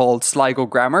team called Sligo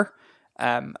Grammar,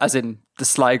 as in the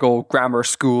Sligo Grammar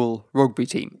School rugby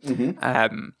team.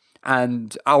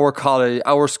 And our college,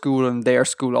 our school and their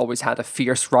school always had a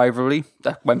fierce rivalry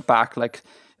that went back like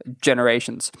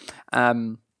generations.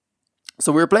 So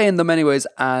we were playing them anyways,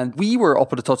 and we were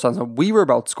up at the touchdown zone. We were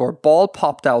about to score. Ball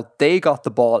popped out. They got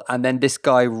the ball, and then this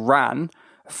guy ran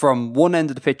from one end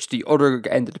of the pitch to the other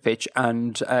end of the pitch,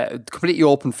 and completely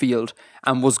open field,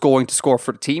 and was going to score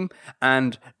for the team.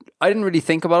 And I didn't really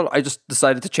think about it. I just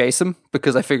decided to chase him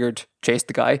because I figured chase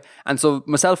the guy. And so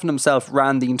myself and himself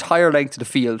ran the entire length of the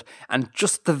field. And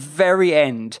just the very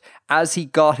end, as he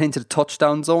got into the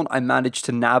touchdown zone, I managed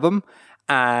to nab him.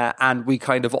 And we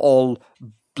kind of all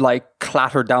like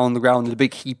clattered down the ground in a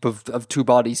big heap of two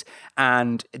bodies.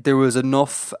 And there was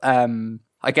enough,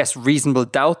 I guess, reasonable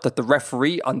doubt that the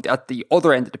referee at the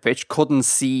other end of the pitch couldn't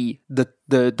see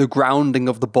the grounding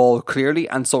of the ball clearly,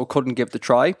 and so couldn't give the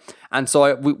try. And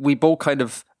so we both kind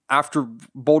of, after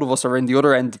both of us are in the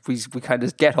other end, we kind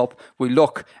of get up, we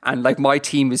look, and like my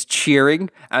team is cheering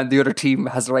and the other team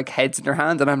has like heads in their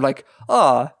hand, and I'm like,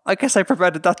 I guess I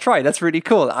prevented that try. That's really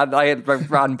cool. And I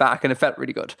ran back and it felt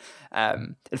really good.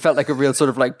 It felt like a real sort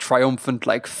of like triumphant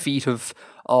like feat of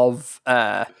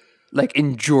like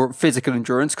physical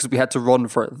endurance, because we had to run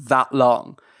for that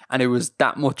long, and it was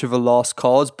that much of a lost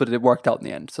cause, but it worked out in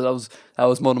the end. So that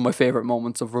was one of my favourite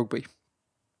moments of rugby.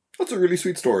 That's a really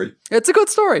sweet story. It's a good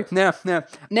story. Yeah.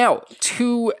 Now,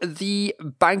 to the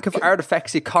Bank of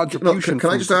Artifexia contribution. Can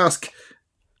I just ask?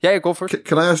 Yeah, go for it.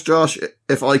 Can I ask Josh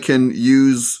if I can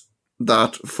use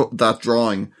that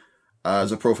drawing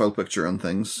as a profile picture on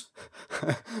things?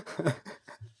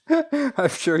 I'm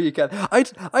sure you can. I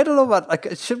don't know what.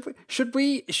 Like, should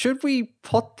we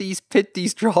put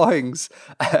these drawings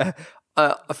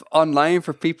online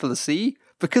for people to see?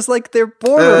 Because like they're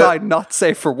borderline not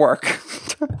safe for work.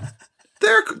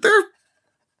 They're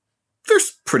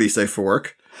pretty safe for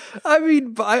work. I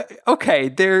mean, okay,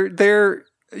 they're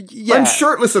yeah. I'm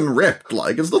shirtless and ripped.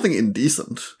 Like, it's nothing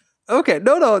indecent. Okay,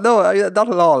 no, not at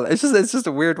all. It's just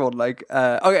a weird one. Like,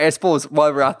 okay, I suppose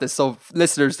while we're at this, so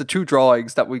listeners, the two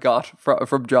drawings that we got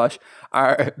from Josh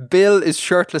are Bill is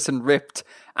shirtless and ripped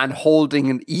and holding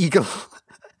an eagle.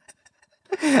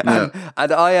 And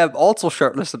I am also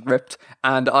shirtless and ripped,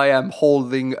 and I am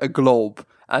holding a globe,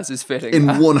 as is fitting.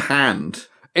 In one hand.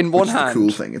 In one which is hand, the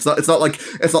cool thing. It's not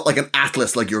like an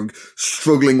atlas. Like you're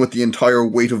struggling with the entire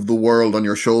weight of the world on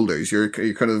your shoulders. You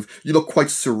look quite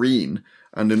serene,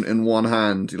 and in one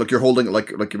hand, like you're holding it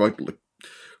like you might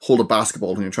hold a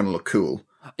basketball and you're trying to look cool.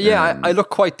 Yeah, I look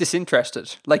quite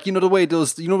disinterested. Like, the way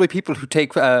people who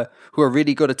take who are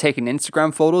really good at taking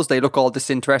Instagram photos, they look all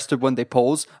disinterested when they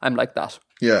pose. I'm like that.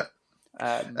 Yeah.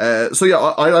 So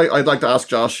yeah, I'd like to ask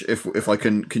Josh if I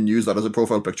can use that as a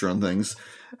profile picture on things,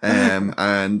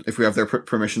 and if we have their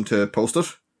permission to post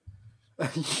it.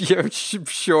 Yeah,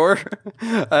 sure.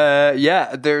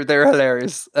 Yeah, they're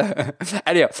hilarious.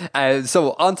 Anyway,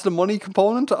 so on to the money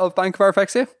component of Bank of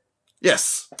Arifexia.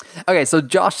 Yes. Okay, so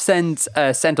Josh sent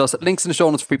us links in the show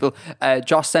notes for people.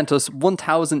 Josh sent us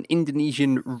 1,000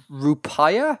 Indonesian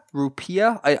rupiah.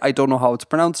 I don't know how it's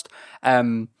pronounced.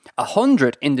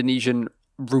 100 Indonesian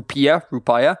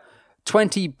rupiah,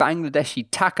 20 Bangladeshi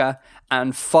taka,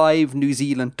 and 5 New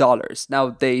Zealand dollars.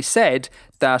 Now, they said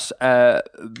that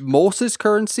Mosa's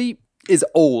currency is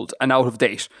old and out of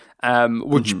date,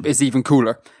 which is even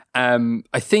cooler.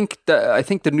 I think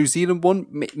the New Zealand one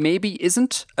maybe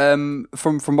isn't, from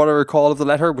what I recall of the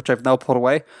letter, which I've now put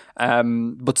away.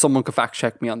 But someone could fact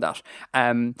check me on that.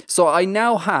 So I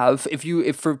now have,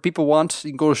 if for people want,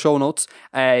 you can go to show notes.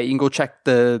 You can go check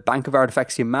the Bank of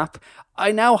Artifexia map.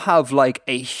 I now have like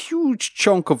a huge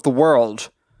chunk of the world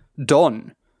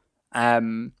done.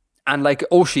 And like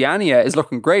Oceania is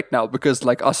looking great now because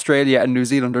like Australia and New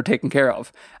Zealand are taken care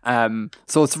of.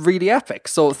 So it's really epic.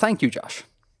 So thank you, Josh.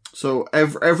 So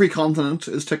every continent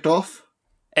is ticked off?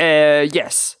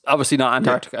 Yes. Obviously not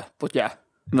Antarctica, but yeah.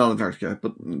 Not Antarctica,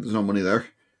 but there's no money there.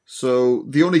 So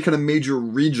the only kind of major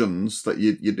regions that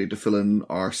you'd need to fill in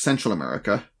are Central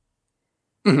America,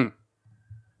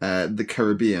 the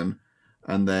Caribbean,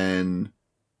 and then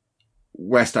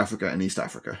West Africa and East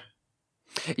Africa.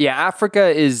 Yeah, Africa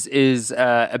is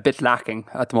a bit lacking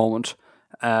at the moment.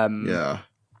 Yeah.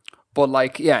 But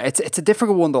like, yeah, it's a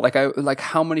difficult one though. Like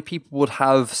how many people would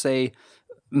have, say,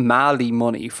 Mali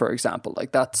money, for example?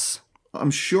 Like that's. I'm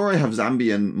sure I have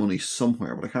Zambian money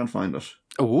somewhere, but I can't find it.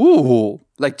 Ooh,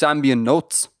 like Zambian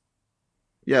notes.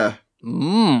 Yeah.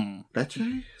 Leche,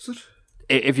 is it?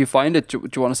 If you find it, do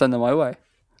you want to send them my way?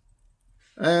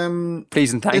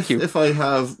 Please and thank you. If I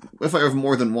have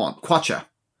more than one, kwacha.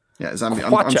 Yeah,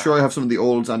 Zambian. I'm sure I have some of the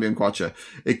old Zambian kwacha.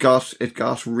 It got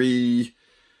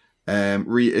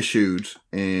reissued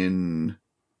in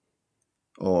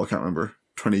I can't remember,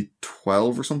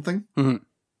 2012 or something.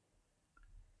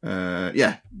 Yeah,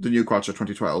 the new kwacha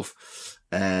 2012,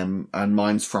 and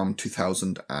mine's from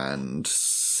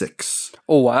 2006.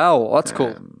 Oh wow, that's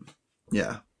cool.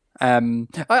 Yeah.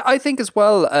 I think as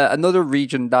well, another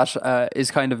region that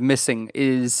is kind of missing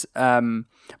is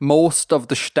most of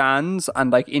the Shtans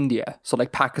and like India. So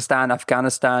like Pakistan,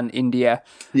 Afghanistan, India.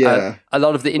 Yeah. A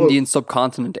lot of the Indian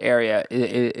subcontinent area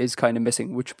is kind of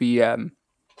missing, which would be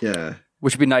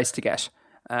nice to get.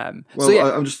 I'm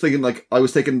just thinking, like, I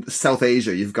was thinking South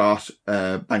Asia, you've got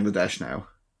Bangladesh now.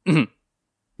 Mm-hmm.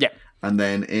 Yeah. And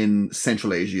then in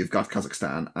Central Asia, you've got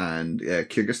Kazakhstan and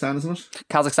Kyrgyzstan, isn't it?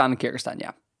 Kazakhstan and Kyrgyzstan,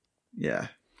 yeah. Yeah.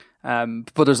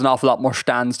 But there's an awful lot more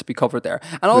stands to be covered there.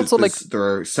 And also, there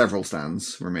are several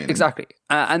stands remaining. Exactly.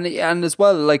 And as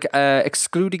well, like,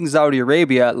 excluding Saudi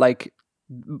Arabia, like,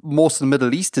 most of the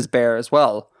Middle East is bare as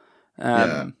well.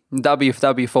 That'd be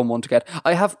a fun one to get.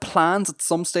 I have plans at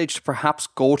some stage to perhaps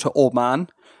go to Oman.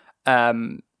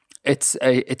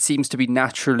 It seems to be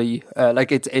naturally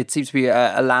it seems to be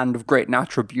a land of great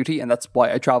natural beauty, and that's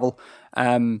why I travel.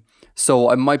 So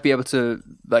I might be able to,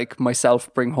 like,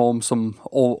 myself bring home some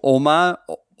Omani,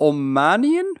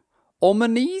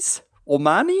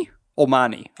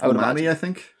 I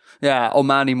think. Yeah,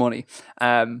 Omani money.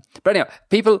 But anyway,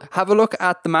 people, have a look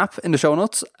at the map in the show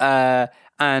notes.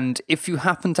 And if you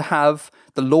happen to have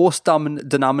the lowest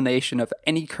denomination of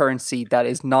any currency that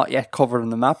is not yet covered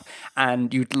on the map,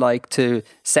 and you'd like to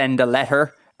send a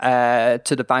letter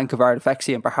to the Bank of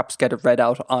Artifexia and perhaps get it read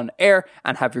out on air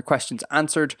and have your questions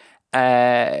answered,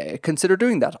 consider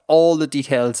doing that. All the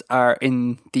details are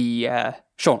in the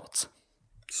show notes.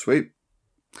 Sweet.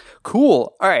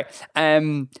 Cool. All right.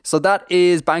 So that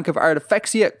is Bank of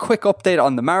Artifexia. Quick update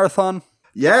on the marathon.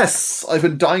 Yes, I've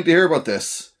been dying to hear about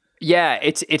this. Yeah,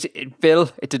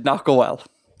 Bill, it did not go well.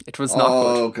 It was not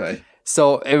good. Okay.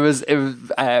 So it was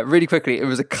really quickly, it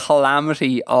was a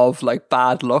calamity of like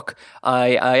bad luck.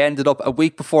 I ended up a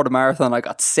week before the marathon, I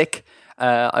got sick.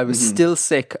 I was still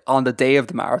sick on the day of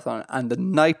the marathon, and the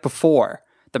night before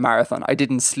the marathon, I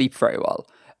didn't sleep very well.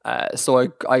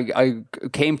 So I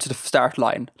came to the start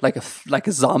line like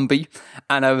a zombie,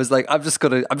 and I was like, I'm just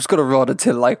gonna run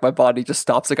until like my body just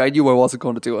stops. Like I knew I wasn't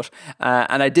going to do it,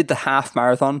 and I did the half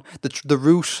marathon. The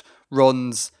route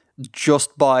runs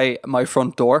just by my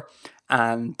front door,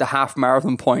 and the half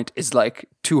marathon point is like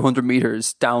 200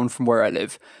 meters down from where I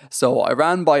live. So I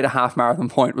ran by the half marathon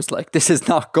point, was like, this is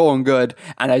not going good,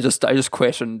 and I just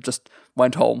quit and just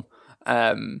went home.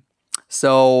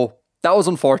 So that was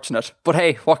unfortunate, but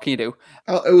hey, what can you do?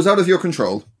 It was out of your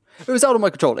control. It was out of my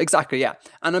control, exactly, yeah.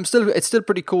 And it's still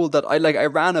pretty cool that I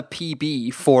ran a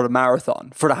PB for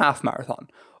the half marathon,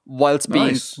 whilst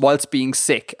being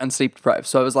sick and sleep deprived.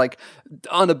 So I was like,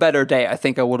 on a better day, I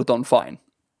think I would have done fine.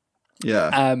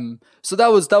 Yeah. So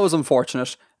that was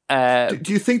unfortunate. Do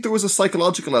you think there was a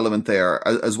psychological element there,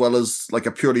 as well as like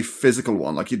a purely physical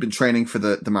one? Like you'd been training for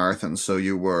the marathon, so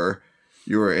you were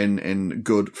in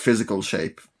good physical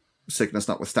shape, sickness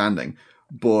notwithstanding,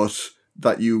 but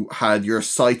that you had your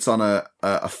sights on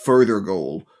a further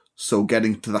goal. So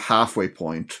getting to the halfway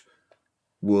point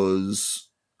was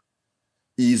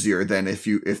easier than if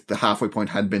the halfway point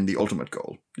had been the ultimate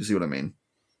goal. You see what I mean?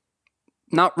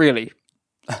 Not really.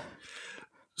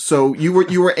 So you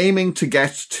were aiming to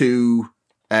get to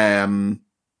the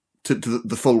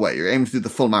full way. You're aiming to do the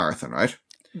full marathon, right?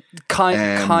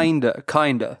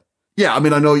 Kinda. Yeah, I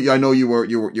mean, I know you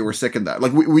were sick in that.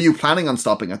 Like, were you planning on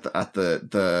stopping at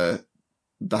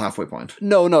the halfway point?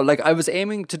 No. Like, I was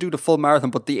aiming to do the full marathon,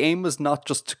 but the aim was not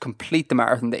just to complete the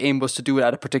marathon. The aim was to do it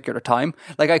at a particular time.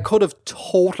 Like, I could have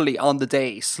totally on the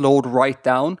day slowed right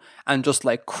down and just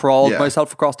like crawled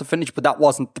myself across the finish, but that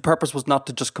wasn't the purpose. Was not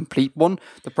to just complete one.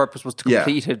 The purpose was to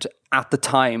complete it at the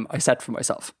time I set for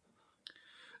myself.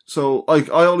 So, I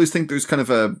always think there's kind of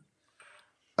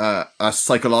a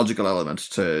psychological element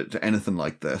to anything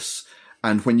like this,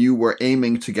 and when you were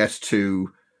aiming to get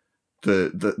to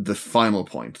the final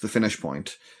point, the finish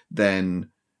point, then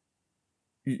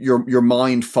your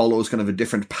mind follows kind of a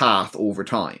different path over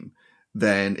time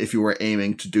than if you were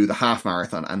aiming to do the half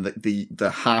marathon and the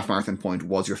half marathon point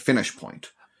was your finish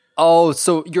point. Oh,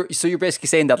 so you're basically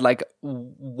saying that like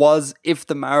if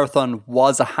the marathon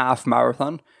was a half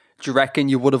marathon, do you reckon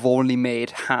you would have only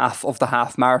made half of the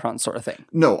half marathon sort of thing?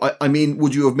 No, I mean,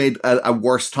 would you have made a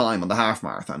worse time on the half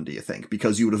marathon, do you think?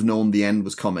 Because you would have known the end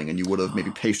was coming and you would have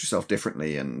maybe paced yourself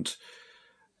differently and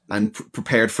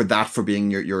prepared for that for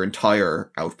being your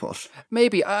entire output.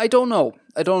 Maybe. I don't know.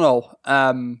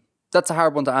 That's a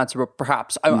hard one to answer, but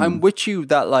perhaps. I'm with you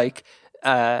that like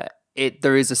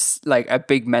there is a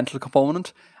big mental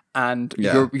component. And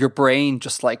your brain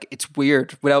just like, it's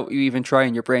weird. Without you even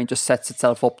trying, your brain just sets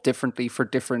itself up differently for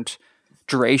different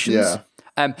durations.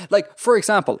 Yeah. Like, for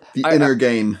example... The inner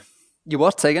game. You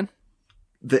what? Say again?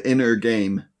 The inner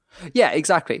game. Yeah,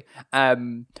 exactly.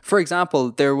 For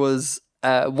example, there was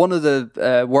one of the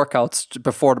workouts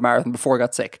before the marathon, before I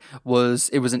got sick, it was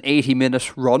an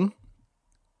 80-minute run.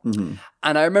 Mm-hmm.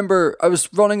 And I remember I was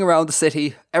running around the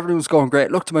city, everything was going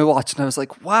great, looked at my watch and I was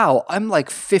like, wow, I'm like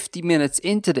 50 minutes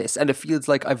into this and it feels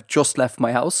like I've just left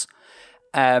my house.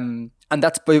 And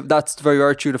that's very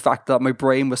virtue the fact that my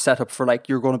brain was set up for like,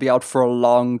 you're going to be out for a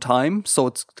long time. So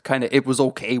it was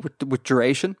okay with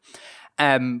duration.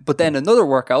 But then another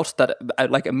workout that I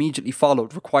like immediately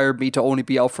followed required me to only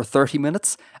be out for 30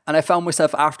 minutes. And I found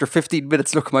myself after 15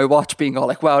 minutes looking at my watch being all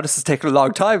like, wow, this is taking a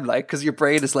long time. Like, because your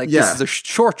brain is like, this is a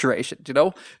short duration, you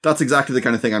know? That's exactly the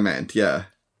kind of thing I meant. Yeah.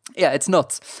 Yeah, it's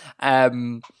nuts.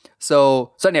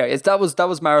 So anyway, that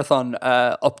was marathon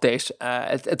update.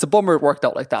 It's a bummer it worked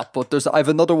out like that, but I have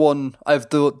another one.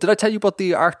 Did I tell you about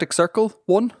the Arctic Circle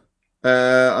one?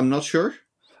 I'm not sure.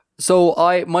 So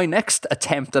my next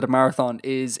attempt at a marathon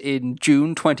is in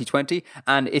June 2020,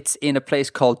 and it's in a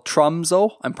place called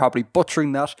Tromsø. I'm probably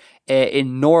butchering that,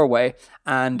 in Norway,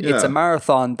 and it's a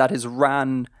marathon that is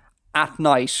ran at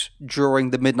night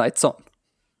during the midnight sun.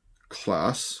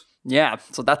 Class. Yeah,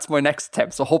 so that's my next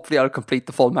attempt. So hopefully I'll complete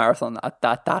the full marathon at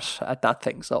that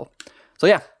thing. So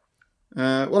yeah.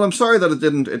 Well, I'm sorry that it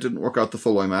didn't work out the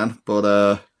full way, man.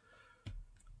 But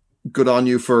good on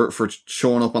you for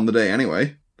showing up on the day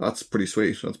anyway. That's pretty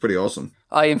sweet. That's pretty awesome.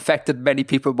 I infected many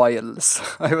people by illness.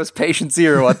 I was patient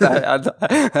zero at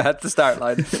the start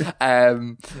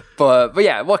line. But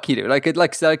yeah, what can you do? Like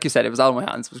you said, it was out of my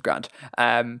hands. It was grand.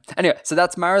 Anyway, so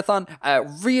that's marathon.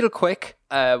 Real quick,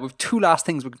 we've two last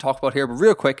things we can talk about here, but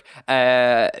real quick,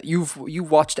 you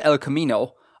watched El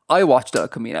Camino. I watched El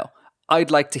Camino. I'd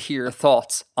like to hear your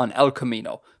thoughts on El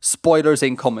Camino. Spoilers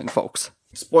incoming, folks.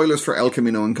 Spoilers for El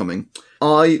Camino incoming.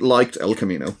 I liked El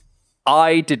Camino.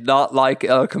 I did not like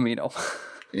El Camino.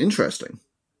 Interesting.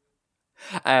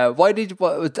 Why did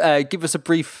you give us a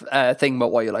brief thing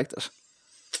about why you liked it?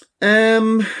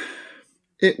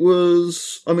 It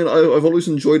was. I mean, I've always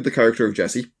enjoyed the character of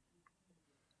Jesse.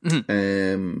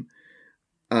 Mm-hmm.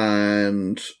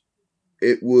 And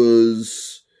it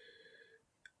was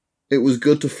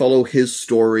good to follow his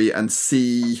story and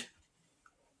see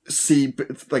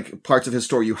like parts of his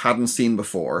story you hadn't seen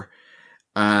before,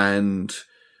 and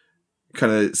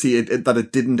kind of see that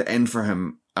it didn't end for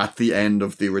him at the end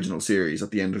of the original series,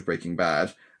 at the end of Breaking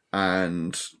Bad,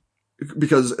 and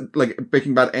because like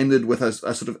Breaking Bad ended with a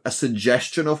sort of a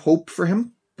suggestion of hope for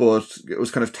him, but it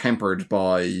was kind of tempered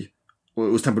by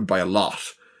a lot,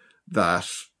 that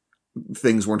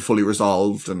things weren't fully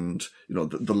resolved, and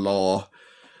the law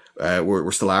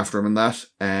were still after him and that.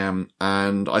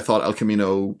 And I thought El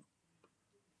Camino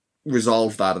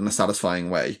resolved that in a satisfying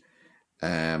way.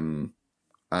 And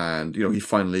he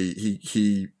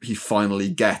finally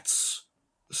gets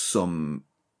some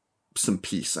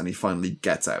peace, and he finally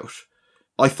gets out.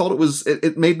 I thought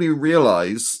it made me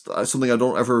realize something I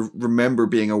don't ever remember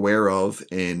being aware of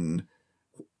in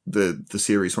the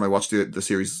series when I watched the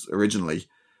series originally.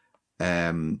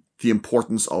 The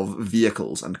importance of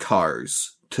vehicles and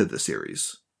cars to the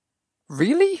series.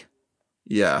 Really?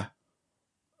 Yeah.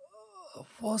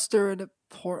 Was there an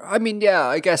important... I mean, yeah,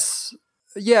 I guess...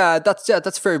 Yeah,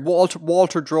 that's fair.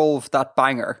 Walter drove that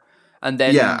banger, and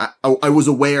then... Yeah, I was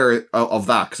aware of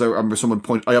that, because I remember someone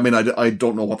I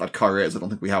don't know what that car is. I don't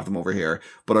think we have them over here.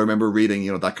 But I remember reading,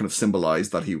 that kind of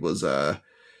symbolized that he was a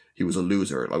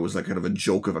loser. It was like kind of a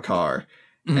joke of a car.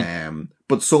 Mm-hmm.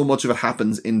 But so much of it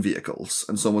happens in vehicles,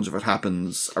 and so much of it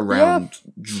happens around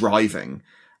driving,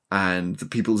 and the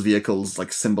people's vehicles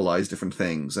like symbolize different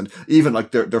things, and even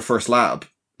like their first lab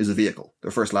is a vehicle.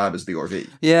 Their first lab is the RV.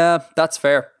 Yeah, that's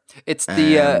fair. It's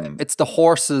the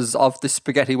horses of the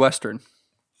spaghetti western.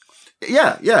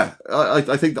 Yeah.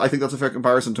 I think that's a fair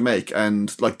comparison to make,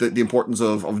 and like the importance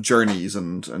of journeys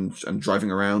and driving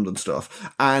around and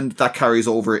stuff, and that carries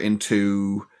over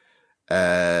into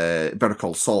Better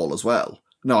Call Saul as well.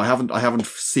 No, I haven't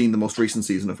seen the most recent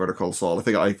season of Better Call Saul. I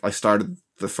think I started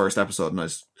the first episode and I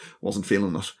wasn't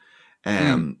feeling it.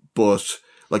 But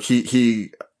like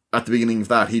he at the beginning of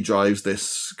that, he drives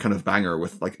this kind of banger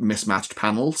with like mismatched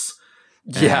panels.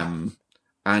 Yeah.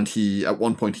 And he, at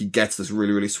one point, he gets this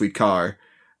really, really sweet car,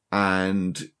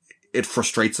 and it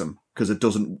frustrates him because it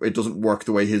doesn't work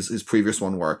the way his previous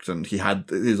one worked, and he had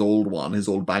his old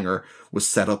banger was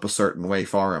set up a certain way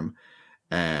for him.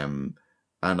 And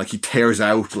like he tears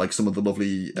out like some of the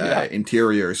lovely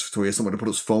interiors, so he has somewhere to put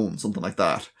his phone, something like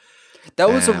that. That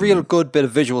was a real good bit of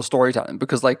visual storytelling,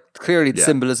 because like clearly the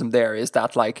symbolism there is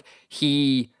that like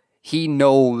he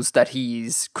knows that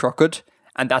he's crooked,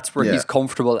 and that's where he's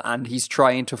comfortable, and he's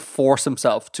trying to force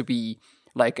himself to be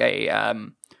like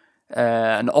an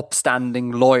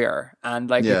upstanding lawyer,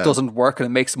 and like it doesn't work, and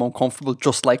it makes him uncomfortable,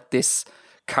 just like this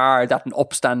car that an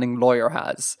upstanding lawyer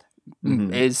has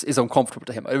is uncomfortable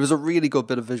to him. It was a really good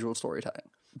bit of visual storytelling.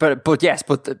 But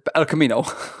El Camino.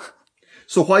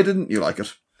 So why didn't you like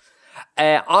it?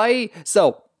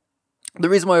 So the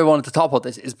reason why I wanted to talk about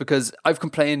this is because I've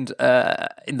complained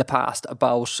in the past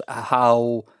about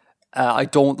how I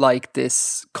don't like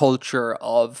this culture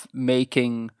of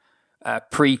making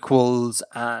prequels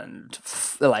and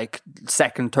like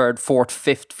second, third, fourth,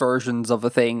 fifth versions of a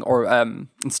thing, or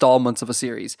installments of a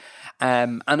series.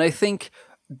 And I think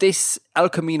this El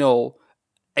Camino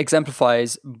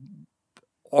exemplifies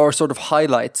or sort of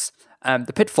highlights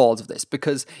the pitfalls of this,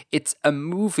 because it's a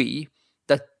movie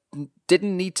that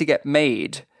didn't need to get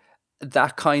made,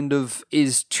 that kind of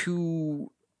is too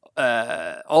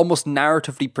almost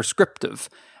narratively prescriptive,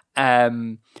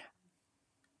 and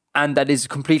that is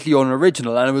completely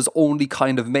unoriginal, and it was only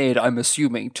kind of made, I'm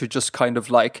assuming, to just kind of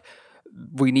like,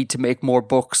 we need to make more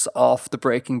books off the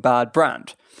Breaking Bad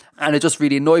brand. And it just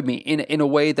really annoyed me in a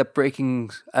way that Breaking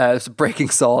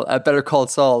Saul, Better Call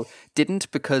Saul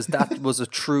didn't, because that was a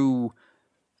true...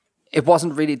 It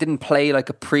didn't play like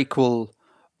a prequel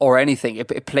or anything.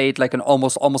 It played like an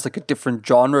almost like a different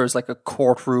genre. It's like a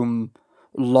courtroom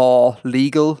law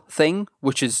legal thing,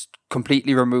 which is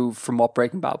completely removed from what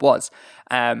Breaking Bad was.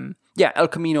 El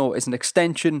Camino is an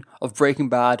extension of Breaking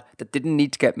Bad that didn't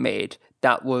need to get made,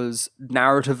 that was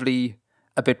narratively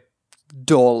a bit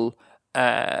dull,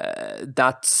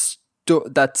 that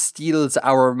steals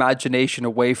our imagination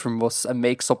away from us and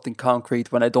makes something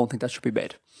concrete when I don't think that should be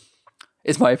made,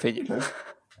 is my opinion.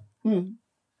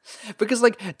 Because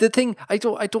like the thing, I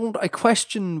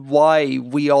question why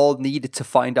we all needed to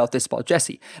find out this about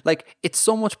Jesse. Like, it's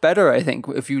so much better, I think,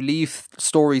 if you leave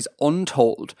stories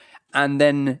untold and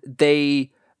then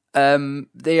they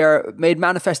they are made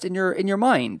manifest in your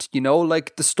mind. You know,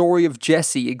 like the story of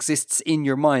Jesse exists in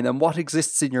your mind, and what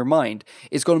exists in your mind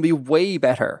is going to be way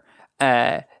better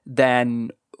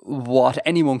than what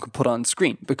anyone can put on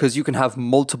screen, because you can have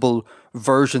multiple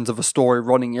versions of a story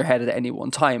running in your head at any one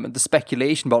time, and the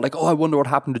speculation about like, oh, I wonder what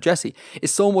happened to Jesse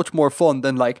is so much more fun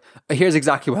than like, here's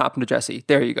exactly what happened to Jesse,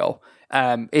 there you go.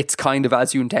 It's kind of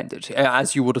as you intended,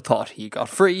 as you would have thought. He got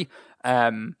free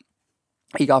and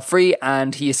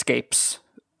he escapes,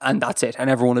 and that's it, and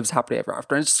everyone lives happily ever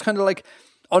after, and it's just kind of like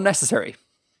unnecessary.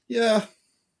 Yeah,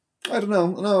 I don't know.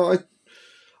 No,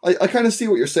 I kind of see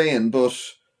what you're saying, but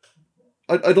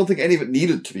I don't think any of it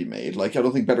needed to be made. Like, I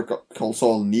don't think Better Call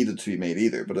Saul needed to be made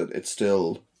either, but it's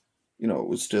still, you know, it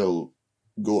was still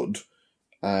good.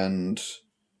 And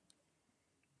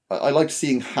I liked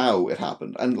seeing how it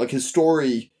happened. And, like, his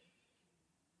story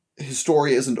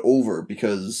isn't over,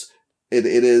 because it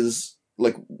is,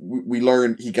 like, we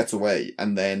learn he gets away,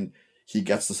 and then he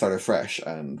gets to start afresh,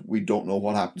 and we don't know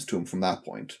what happens to him from that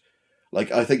point. Like,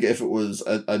 I think if it was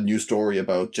a new story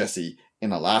about Jesse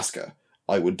in Alaska,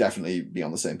 I would definitely be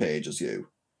on the same page as you.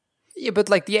 Yeah, but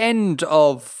like the end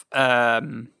of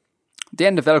El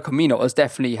Camino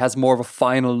has more of a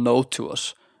final note to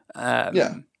it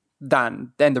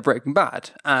than the Breaking Bad,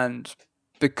 and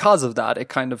because of that, it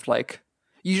kind of like,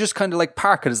 you just kind of like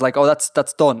park it as like, oh, that's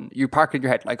done. You park it in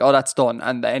your head like, oh, that's done,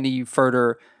 and any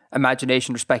further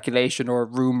imagination or speculation or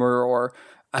rumor or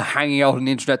hanging out on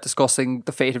the internet discussing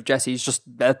the fate of Jesse is just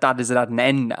that is at an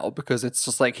end now, because it's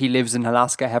just like he lives in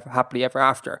Alaska happily ever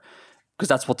after, because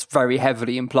that's what's very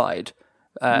heavily implied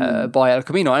by El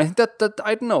Camino. And I think that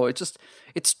I don't know,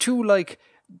 it's too like,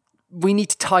 we need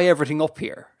to tie everything up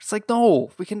here. It's like,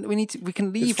 no, we can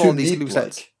leave all these loose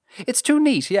ends. It's too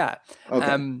neat, yeah.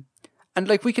 Okay. And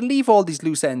like, we can leave all these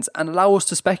loose ends and allow us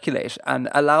to speculate and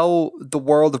allow the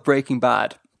world of Breaking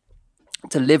Bad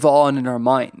to live on in our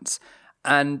minds.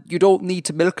 And you don't need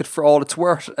to milk it for all it's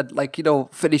worth and, like, you know,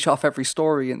 finish off every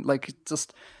story and like,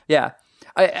 just, yeah.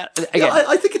 I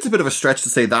think it's a bit of a stretch to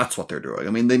say that's what they're doing.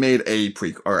 I mean, they made a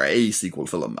sequel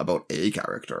film about a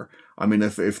character. I mean,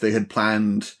 if they had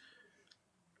planned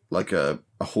like a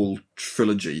whole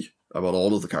trilogy about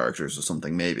all of the characters or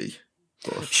something, maybe.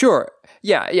 But. Sure.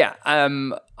 Yeah.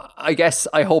 I guess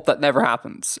I hope that never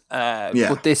happens. But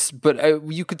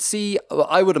you could see,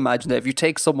 I would imagine that if you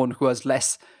take someone who has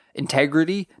less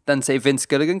integrity than, say, Vince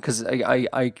Gilligan, because I'm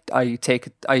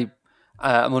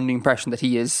under the impression that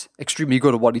he is extremely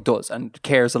good at what he does and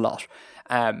cares a lot.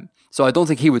 So I don't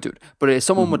think he would do it. But if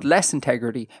someone with less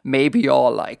integrity, maybe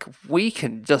all like, we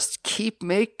can just keep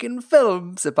making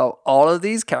films about all of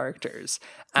these characters.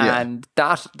 And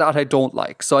that I don't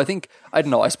like. So I think, I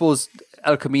don't know, I suppose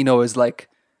El Camino is like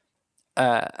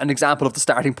an example of the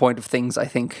starting point of things, I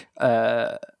think,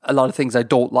 a lot of things I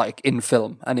don't like in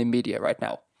film and in media right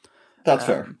now. That's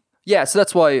fair. Yeah, so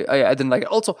that's why I didn't like it.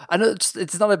 Also, I know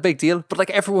it's not a big deal, but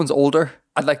like, everyone's older.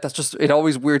 And like, that's just, it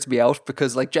always weirds me out,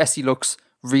 because like, Jesse looks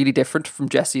really different from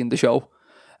Jesse in the show.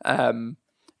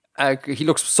 He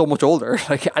looks so much older,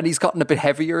 like, and he's gotten a bit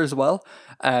heavier as well.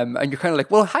 And you're kind of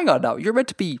like, well, hang on now, you're meant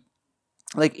to be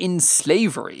like in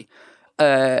slavery.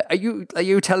 Are you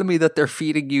telling me that they're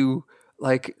feeding you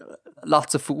like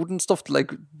lots of food and stuff to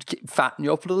like fatten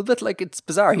you up a little bit? Like, it's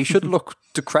bizarre. He should look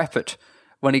decrepit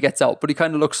when he gets out, but he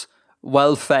kind of looks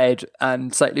well fed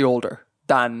and slightly older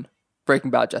than Breaking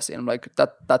Bad Jesse. And I'm like,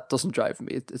 that doesn't drive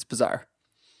me. It's bizarre.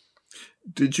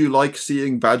 Did you like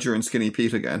seeing Badger and Skinny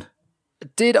Pete again?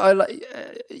 Did I like?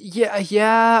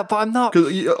 Yeah, but I'm not.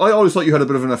 Because I always thought you had a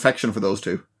bit of an affection for those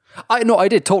two. I know, I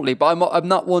did totally, but I'm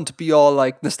not one to be all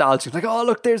like nostalgic, like, oh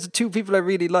look, there's the two people I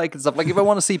really like and stuff. Like, if I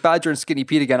want to see Badger and Skinny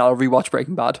Pete again, I'll rewatch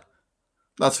Breaking Bad.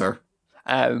 That's fair.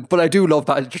 But I do love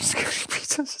Badger and Skinny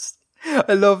Pete.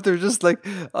 I love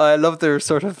their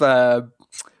sort of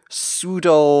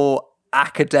pseudo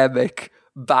academic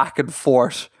back and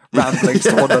forth ramblings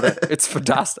to one another. It's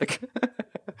fantastic.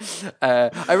 I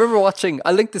remember watching,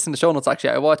 I linked this in the show notes actually,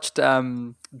 I watched I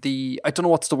don't know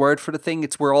what's the word for the thing,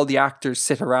 it's where all the actors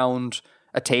sit around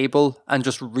a table and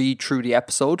just read through the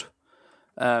episode.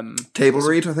 Table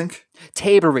read, I think.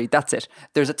 Table read, that's it.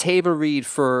 There's a table read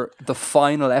for the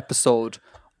final episode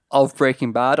of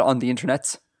Breaking Bad on the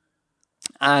internet.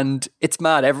 And it's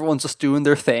mad. Everyone's just doing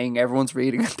their thing. Everyone's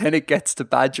reading. And then it gets to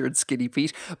Badger and Skinny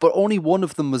Pete. But only one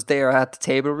of them was there at the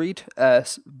table read. There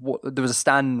was a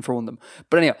stand for one of them.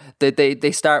 But anyhow,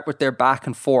 they start with their back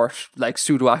and forth, like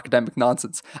pseudo-academic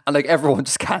nonsense. And like, everyone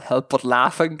just can't help but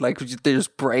laughing. Like, they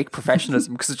just break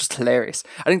professionalism because it's just hilarious.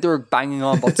 I think they were banging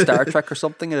on about Star Trek or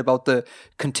something and about the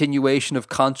continuation of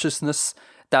consciousness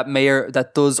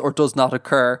that does or does not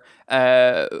occur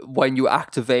when you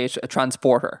activate a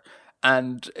transporter.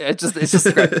 And it's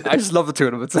just great. I just love the two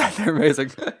of them. They're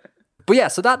amazing. But yeah,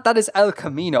 so that is El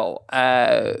Camino.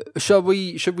 Should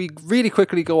we really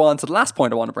quickly go on to the last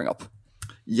point I want to bring up?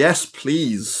 Yes,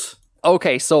 please.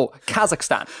 Okay, so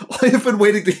Kazakhstan. I have been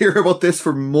waiting to hear about this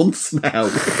for months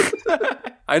now.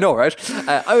 I know, right?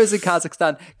 I was in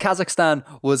Kazakhstan. Kazakhstan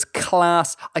was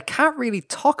class. I can't really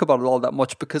talk about it all that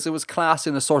much because it was class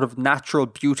in a sort of natural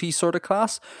beauty sort of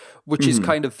class, which is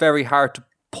kind of very hard to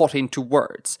put into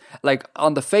words. Like,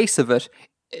 on the face of it,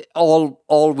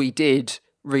 all we did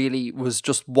really was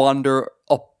just wander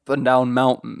up and down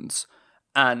mountains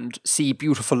and see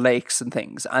beautiful lakes and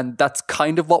things. And that's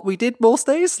kind of what we did most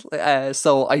days.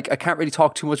 So I can't really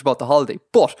talk too much about the holiday.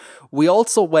 But we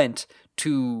also went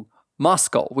to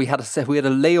Moscow. We had a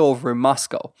layover in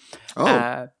Moscow.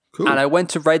 Oh, cool. And I went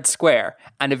to Red Square.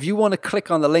 And if you want to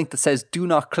click on the link that says, do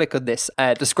not click on this,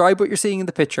 describe what you're seeing in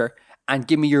the picture and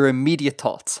give me your immediate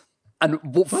thoughts. And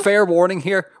fair warning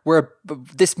here, where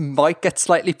this might get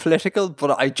slightly political,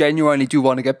 but I genuinely do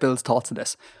want to get Bill's thoughts on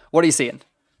this. What are you seeing?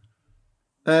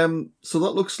 So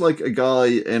that looks like a guy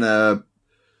in a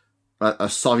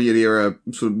Soviet era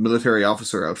sort of military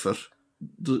officer outfit.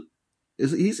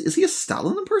 Is he a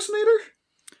Stalin impersonator?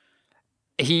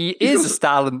 He is a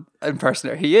Stalin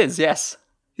impersonator. He is, yes.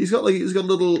 He's got a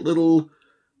little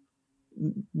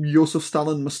Joseph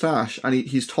Stalin mustache, and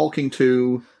he's talking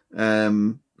to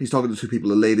two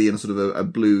people, a lady in a sort of a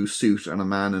blue suit and a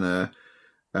man in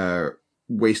a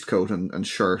waistcoat and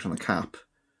shirt and a cap.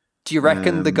 Do you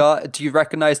reckon do you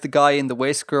recognize the guy in the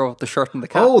waistcoat with the shirt and the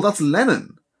cap? Oh, that's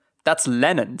Lenin. That's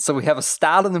Lenin. So we have a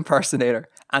Stalin impersonator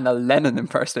and a Lenin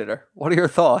impersonator. What are your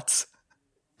thoughts?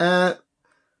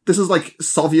 This is like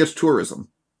Soviet tourism.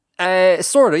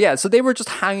 Sort of, yeah. So they were just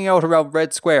hanging out around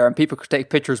Red Square and people could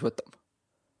take pictures with them.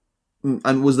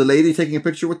 And was the lady taking a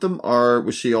picture with them, or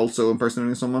was she also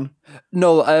impersonating someone?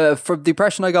 No, from the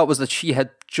impression I got was that she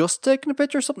had just taken a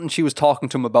picture or something. She was talking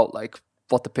to him about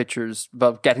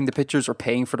about getting the pictures or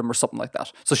paying for them or something like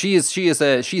that. So she's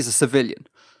a civilian.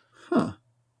 Huh.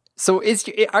 So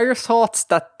are your thoughts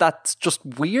that that's just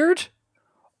weird,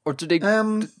 or do they?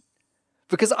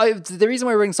 Because the reason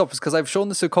why I bring this up is because I've shown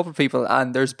this to a couple of people,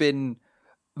 and there's been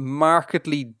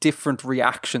markedly different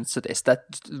reactions to this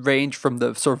that range from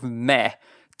the sort of meh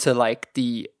to like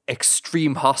the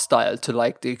extreme hostile to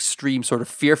like the extreme sort of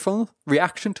fearful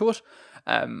reaction to it,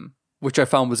 which I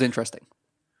found was interesting.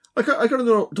 I kind of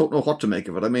don't know what to make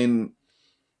of it. I mean,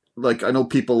 like, I know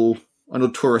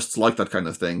tourists like that kind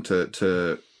of thing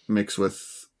to mix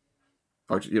with,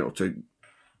 or, you know, to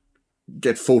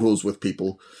get photos with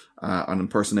people and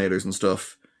impersonators and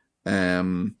stuff. I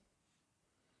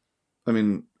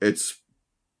mean, it's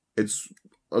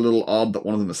a little odd that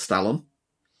one of them is Stalin.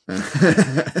 I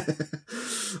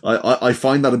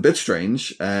find that a bit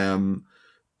strange,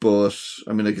 but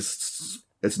I mean, I guess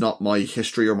it's not my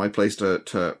history or my place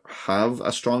to have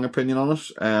a strong opinion on it.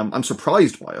 I'm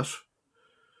surprised by it.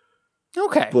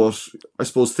 Okay. But I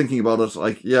suppose thinking about it,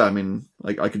 like, yeah, I mean,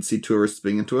 like, I could see tourists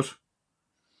being into it.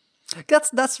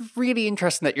 That's really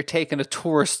interesting that you're taking a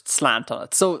tourist slant on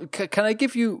it. So can I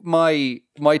give you my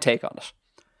take on it?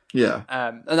 Yeah.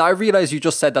 And I realize you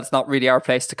just said that's not really our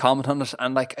place to comment on it,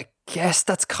 and like, I guess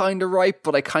that's kind of right,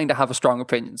 but I kind of have a strong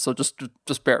opinion, so just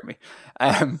bear with me.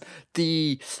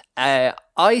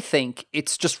 I think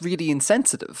it's just really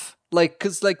insensitive, like,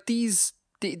 because like these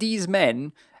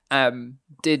men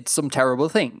did some terrible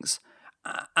things,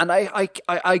 and I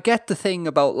get the thing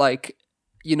about, like,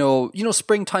 you know,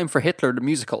 Springtime for Hitler, the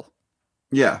musical.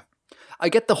 Yeah. I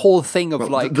get the whole thing of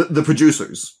like the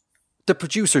producers. The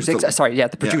producers, the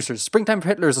producers. Yeah. Springtime for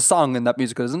Hitler is a song in that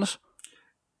musical, isn't it?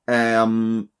 I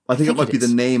think it might be the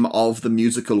name of the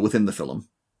musical within the film.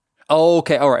 Oh,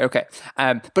 okay, all right, okay.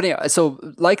 But anyway, so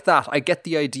like that, I get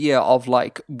the idea of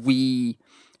like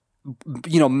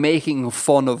making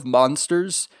fun of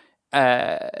monsters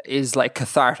is like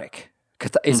cathartic.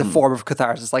 Is a form of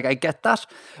catharsis. Like, I get that,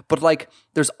 but like,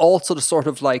 there's also the sort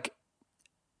of like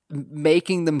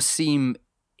making them seem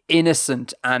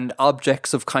innocent and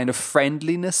objects of kind of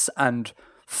friendliness and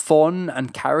fun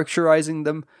and characterizing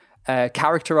them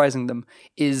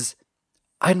is,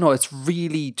 I don't know, it's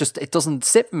really just, it doesn't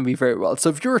sit with me very well. So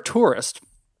if you're a tourist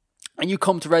and you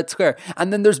come to Red Square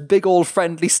and then there's big old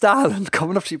friendly Stalin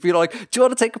coming up to you, being like, do you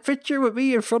want to take a picture with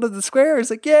me in front of the square? It's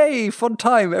like, yay, fun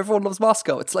time. Everyone loves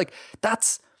Moscow. It's like,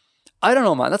 that's, I don't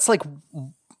know, man. That's like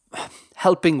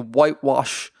helping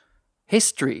whitewash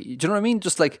history. Do you know what I mean?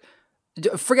 Just like,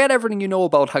 Forget everything you know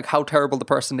about how terrible the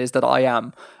person is that I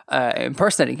am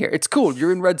impersonating here. It's cool.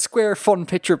 You're in Red Square, fun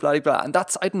picture, blah, blah, blah. And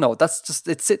that's, I don't know, that's just,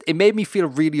 it made me feel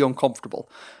really uncomfortable.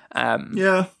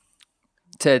 Yeah.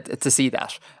 To see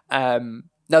that.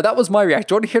 Now, that was my reaction.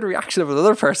 Do you want to hear the reaction of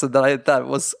another person that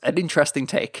was an interesting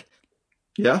take?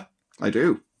 Yeah, I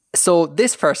do. So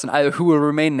this person, who will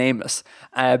remain nameless,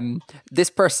 this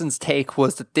person's take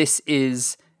was that this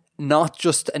is not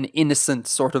just an innocent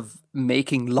sort of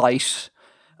making light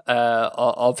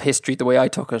of history, the way I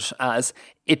took it, as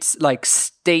it's like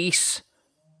state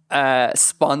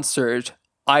sponsored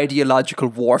ideological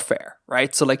warfare,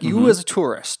 right? So like you as a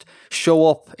tourist show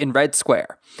up in Red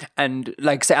Square and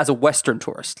like say as a Western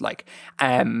tourist, like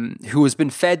who has been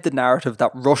fed the narrative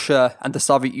that Russia and the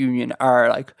Soviet Union are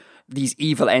like these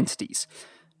evil entities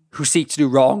who seek to do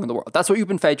wrong in the world. That's what you've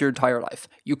been fed your entire life.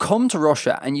 You come to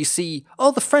Russia and you see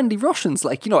all the friendly Russians,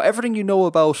 like, you know, everything you know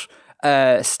about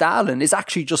Stalin is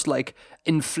actually just like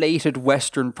inflated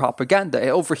Western propaganda.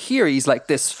 Over here, he's like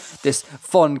this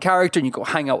fun character, and you go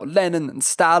hang out with Lenin and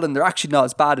Stalin. They're actually not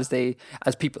as bad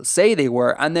as people say they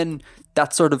were. And then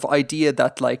that sort of idea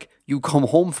that like you come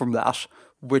home from that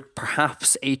with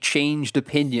perhaps a changed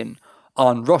opinion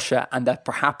on Russia, and that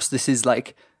perhaps this is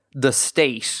like the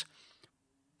state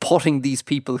putting these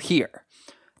people here.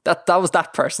 That was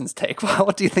that person's take.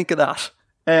 What do you think of that?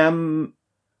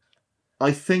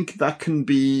 I think that can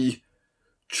be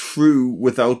true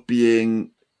without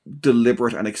being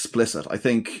deliberate and explicit. I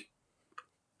think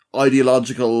the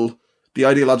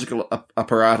ideological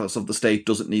apparatus of the state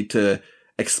doesn't need to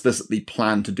explicitly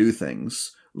plan to do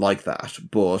things like that,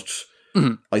 but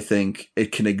I think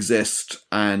it can exist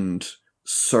and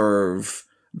serve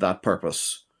that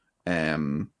purpose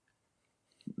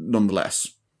nonetheless.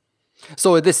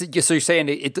 So you're saying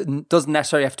it doesn't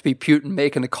necessarily have to be Putin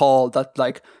making a call that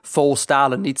like faux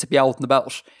Stalin needs to be out and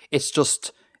about. It's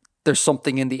just there's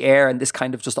something in the air, and this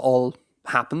kind of just all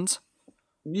happens.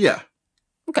 Yeah.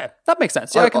 Okay, that makes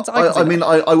sense. Yeah, I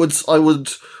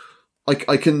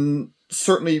can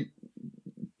certainly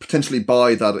potentially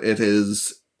buy that it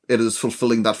is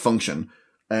fulfilling that function.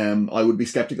 I would be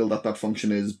skeptical that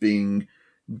function is being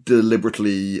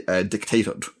deliberately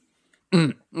dictated.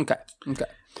 Okay.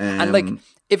 And like,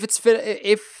 if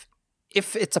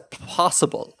it's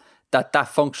possible that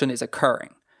function is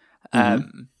occurring,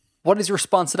 what is your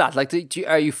response to that? Like,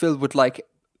 are you filled with like,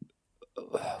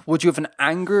 would you have an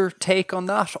anger take on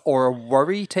that, or a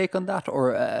worry take on that,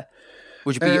 or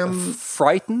would you be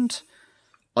frightened?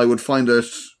 I would find it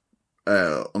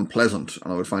unpleasant,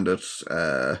 and I would find it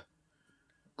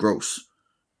gross.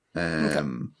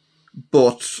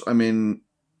 But I mean.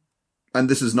 And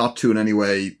this is not to in any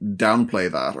way downplay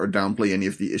that or downplay any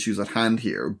of the issues at hand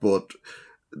here, but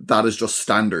that is just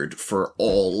standard for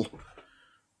all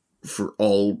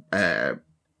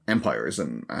empires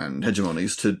and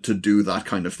hegemonies to do that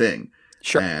kind of thing.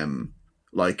 Sure.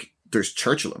 Like there's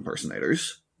Churchill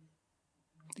impersonators.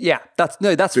 Yeah, that's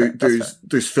fair.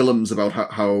 There's films about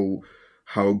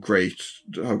how great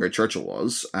Churchill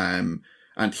was, and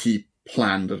he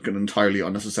planned an entirely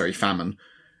unnecessary famine.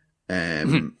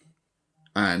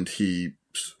 And he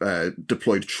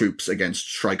deployed troops against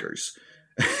strikers,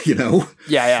 you know?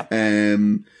 Yeah.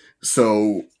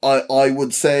 So I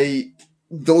would say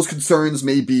those concerns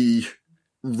may be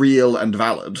real and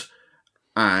valid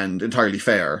and entirely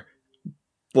fair,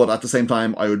 but at the same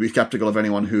time, I would be skeptical of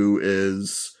anyone who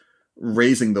is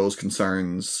raising those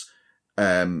concerns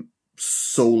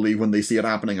solely when they see it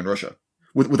happening in Russia,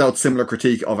 without similar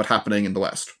critique of it happening in the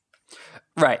West.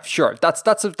 Right, sure.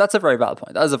 That's a very valid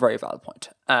point. That is a very valid point.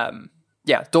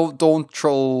 Yeah, don't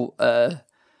throw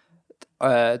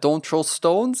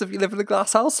stones if you live in a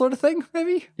glass house, sort of thing.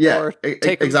 Maybe. Yeah, or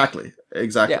exactly.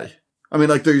 Yeah. I mean,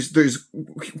 like there's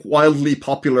wildly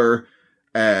popular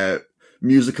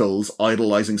musicals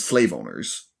idolizing slave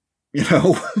owners. You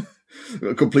know,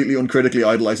 completely uncritically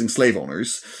idolizing slave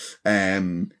owners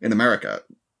in America.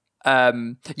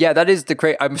 Yeah, that is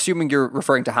I'm assuming you're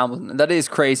referring to Hamilton, and that is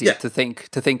crazy to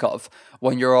think of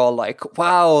when you're all like,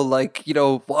 wow, like, you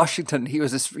know, Washington, he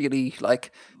was this really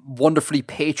like wonderfully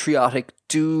patriotic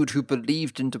dude who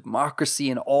believed in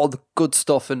democracy and all the good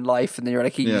stuff in life, and then you're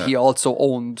like, he also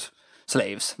owned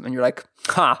slaves, and you're like,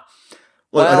 ha.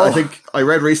 Well, I think I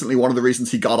read recently one of the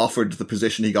reasons he got offered the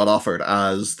position he got offered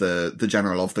as the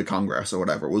general of the Congress or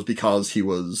whatever was because he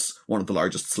was one of the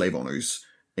largest slave owners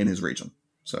in his region.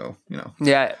 So, you know,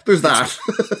 yeah, there's that.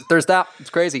 There's that. It's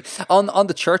crazy. On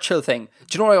the Churchill thing,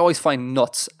 do you know what I always find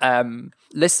nuts?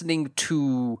 Listening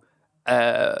to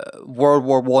World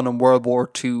War I and World War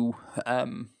II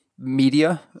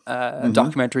media,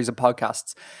 documentaries and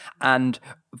podcasts, and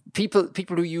people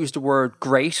who use the word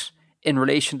great in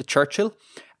relation to Churchill,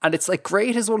 and it's like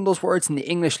great is one of those words in the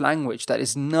English language that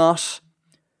is not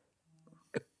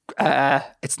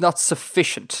it's not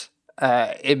sufficient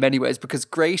in many ways, because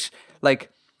great like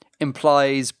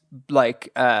implies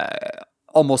like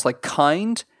almost like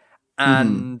kind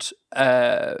and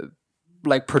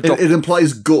like productive. It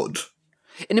implies good.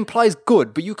 It implies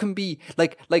good, but you can be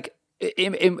like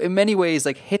in many ways,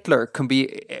 like Hitler can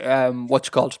be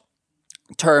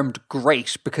termed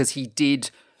great because he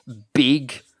did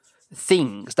big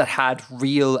things that had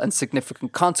real and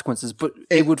significant consequences. But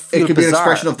it would feel it could bizarre. be an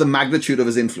expression of the magnitude of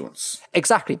his influence.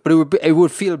 Exactly, but it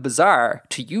would feel bizarre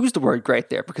to use the word great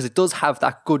there because it does have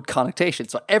that good connotation.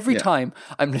 So every time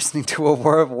I'm listening to a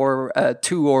World War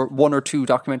II or one or two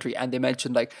documentary and they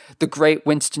mention like the great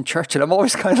Winston Churchill, I'm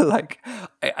always kind of like,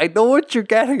 I know what you're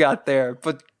getting at there,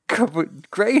 but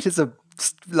great is a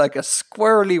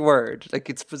squirrely word. Like,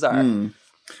 it's bizarre.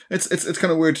 It's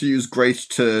kind of weird to use great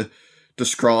to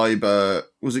describe.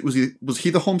 Was he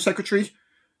the Home Secretary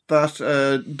that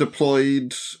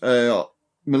deployed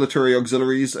military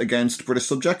auxiliaries against British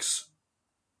subjects?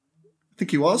 I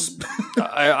think he was.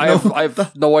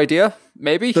 I've no idea.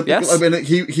 Maybe yes. I mean,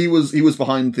 he was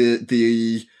behind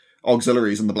the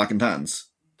auxiliaries and the Black and Tans.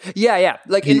 Yeah.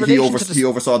 Like he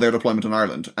oversaw their deployment in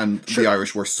Ireland, and the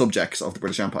Irish were subjects of the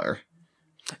British Empire.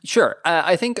 Sure.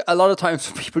 I think a lot of times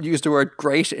when people use the word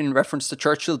great in reference to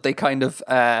Churchill, they kind of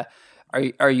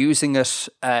are using it.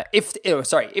 If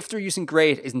they're using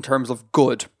great is in terms of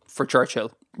good for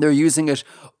Churchill, they're using it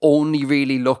only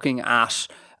really looking at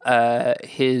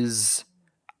his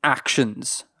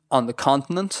actions on the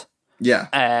continent.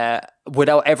 Yeah.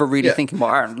 Without ever really thinking about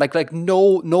Ireland. Like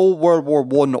no World War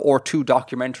I or II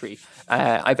documentary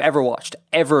I've ever watched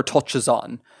ever touches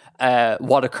on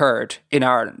what occurred in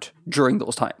Ireland during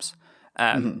those times.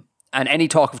 And any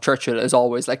talk of Churchill is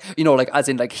always like, like as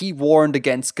in like he warned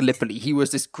against Gallipoli. He was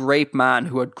this great man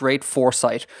who had great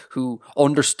foresight, who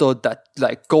understood that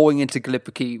like going into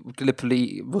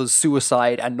Gallipoli was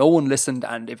suicide and no one listened.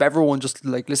 And if everyone just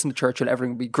like listened to Churchill,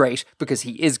 everything would be great because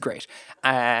he is great.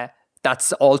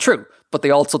 That's all true. But they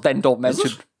also then don't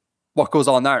mention what goes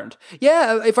on in Ireland.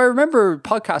 Yeah, if I remember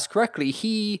podcast correctly,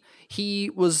 he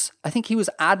was, I think he was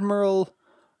Admiral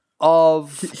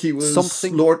of he was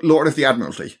something. Lord of the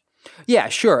Admiralty. Yeah,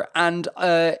 sure. And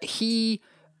he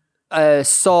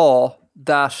saw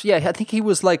that, I think he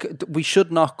was like, we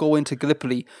should not go into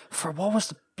Gallipoli for what was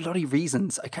the bloody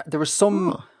reasons? There was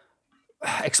some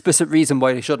explicit reason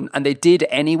why they shouldn't, and they did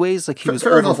anyways. Like he was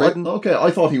fair enough. overridden. I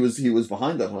thought he was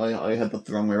behind it. I had that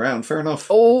the wrong way around. Fair enough.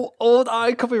 Oh,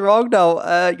 I could be wrong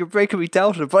now. You're breaking me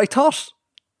down to it, but I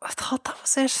thought that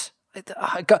was it.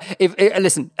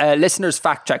 Listen, listeners,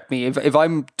 fact check me if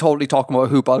I'm totally talking about a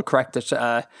hoop. I'll correct it.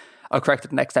 I'll correct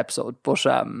it next episode. But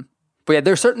yeah,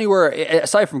 there certainly were,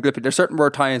 aside from Gallipoli, there certainly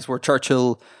were times where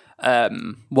Churchill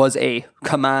was a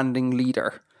commanding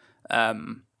leader.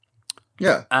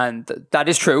 Yeah. And that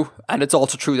is true. And it's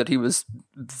also true that he was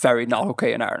very not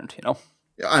okay in Ireland,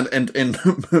 And in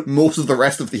most of the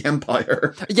rest of the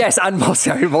empire. Yes, and most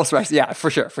rest. Yeah, for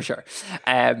sure.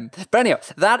 But anyhow,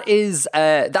 that is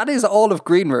all of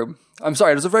Green Room. I'm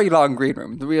sorry, it was a very long Green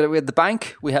Room. We had the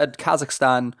bank, we had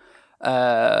Kazakhstan.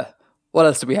 What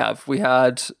else did we have? We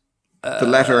had the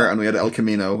letter, and we had El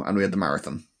Camino, and we had the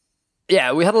marathon.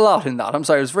 Yeah, we had a lot in that. I'm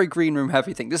sorry, it was a very Green Room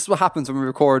heavy thing. This is what happens when we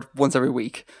record once every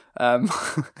week. Anyhow,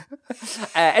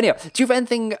 do you have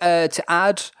anything to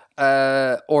add?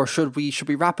 Or should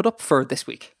we wrap it up for this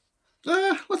week?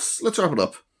 Let's wrap it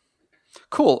up.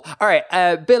 Cool. All right,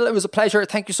 Bill, it was a pleasure.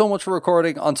 Thank you so much for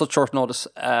recording on such short notice.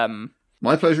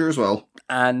 My pleasure as well.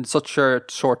 And such short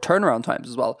turnaround times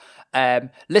as well.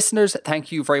 Listeners,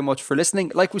 thank you very much for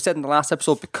listening. Like we said in the last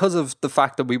episode, because of the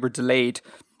fact that we were delayed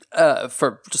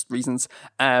for just reasons,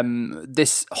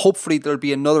 hopefully there'll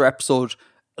be another episode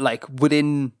like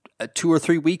within 2 or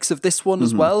 3 weeks of this one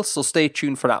as well. So stay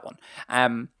tuned for that one.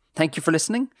 Thank you for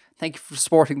listening. Thank you for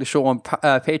supporting the show on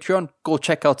Patreon. Go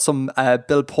check out some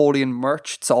Bill Polian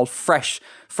merch. It's all fresh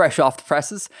off the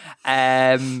presses.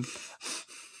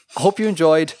 Hope you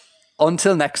enjoyed.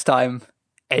 Until next time,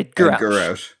 Edgar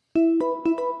out.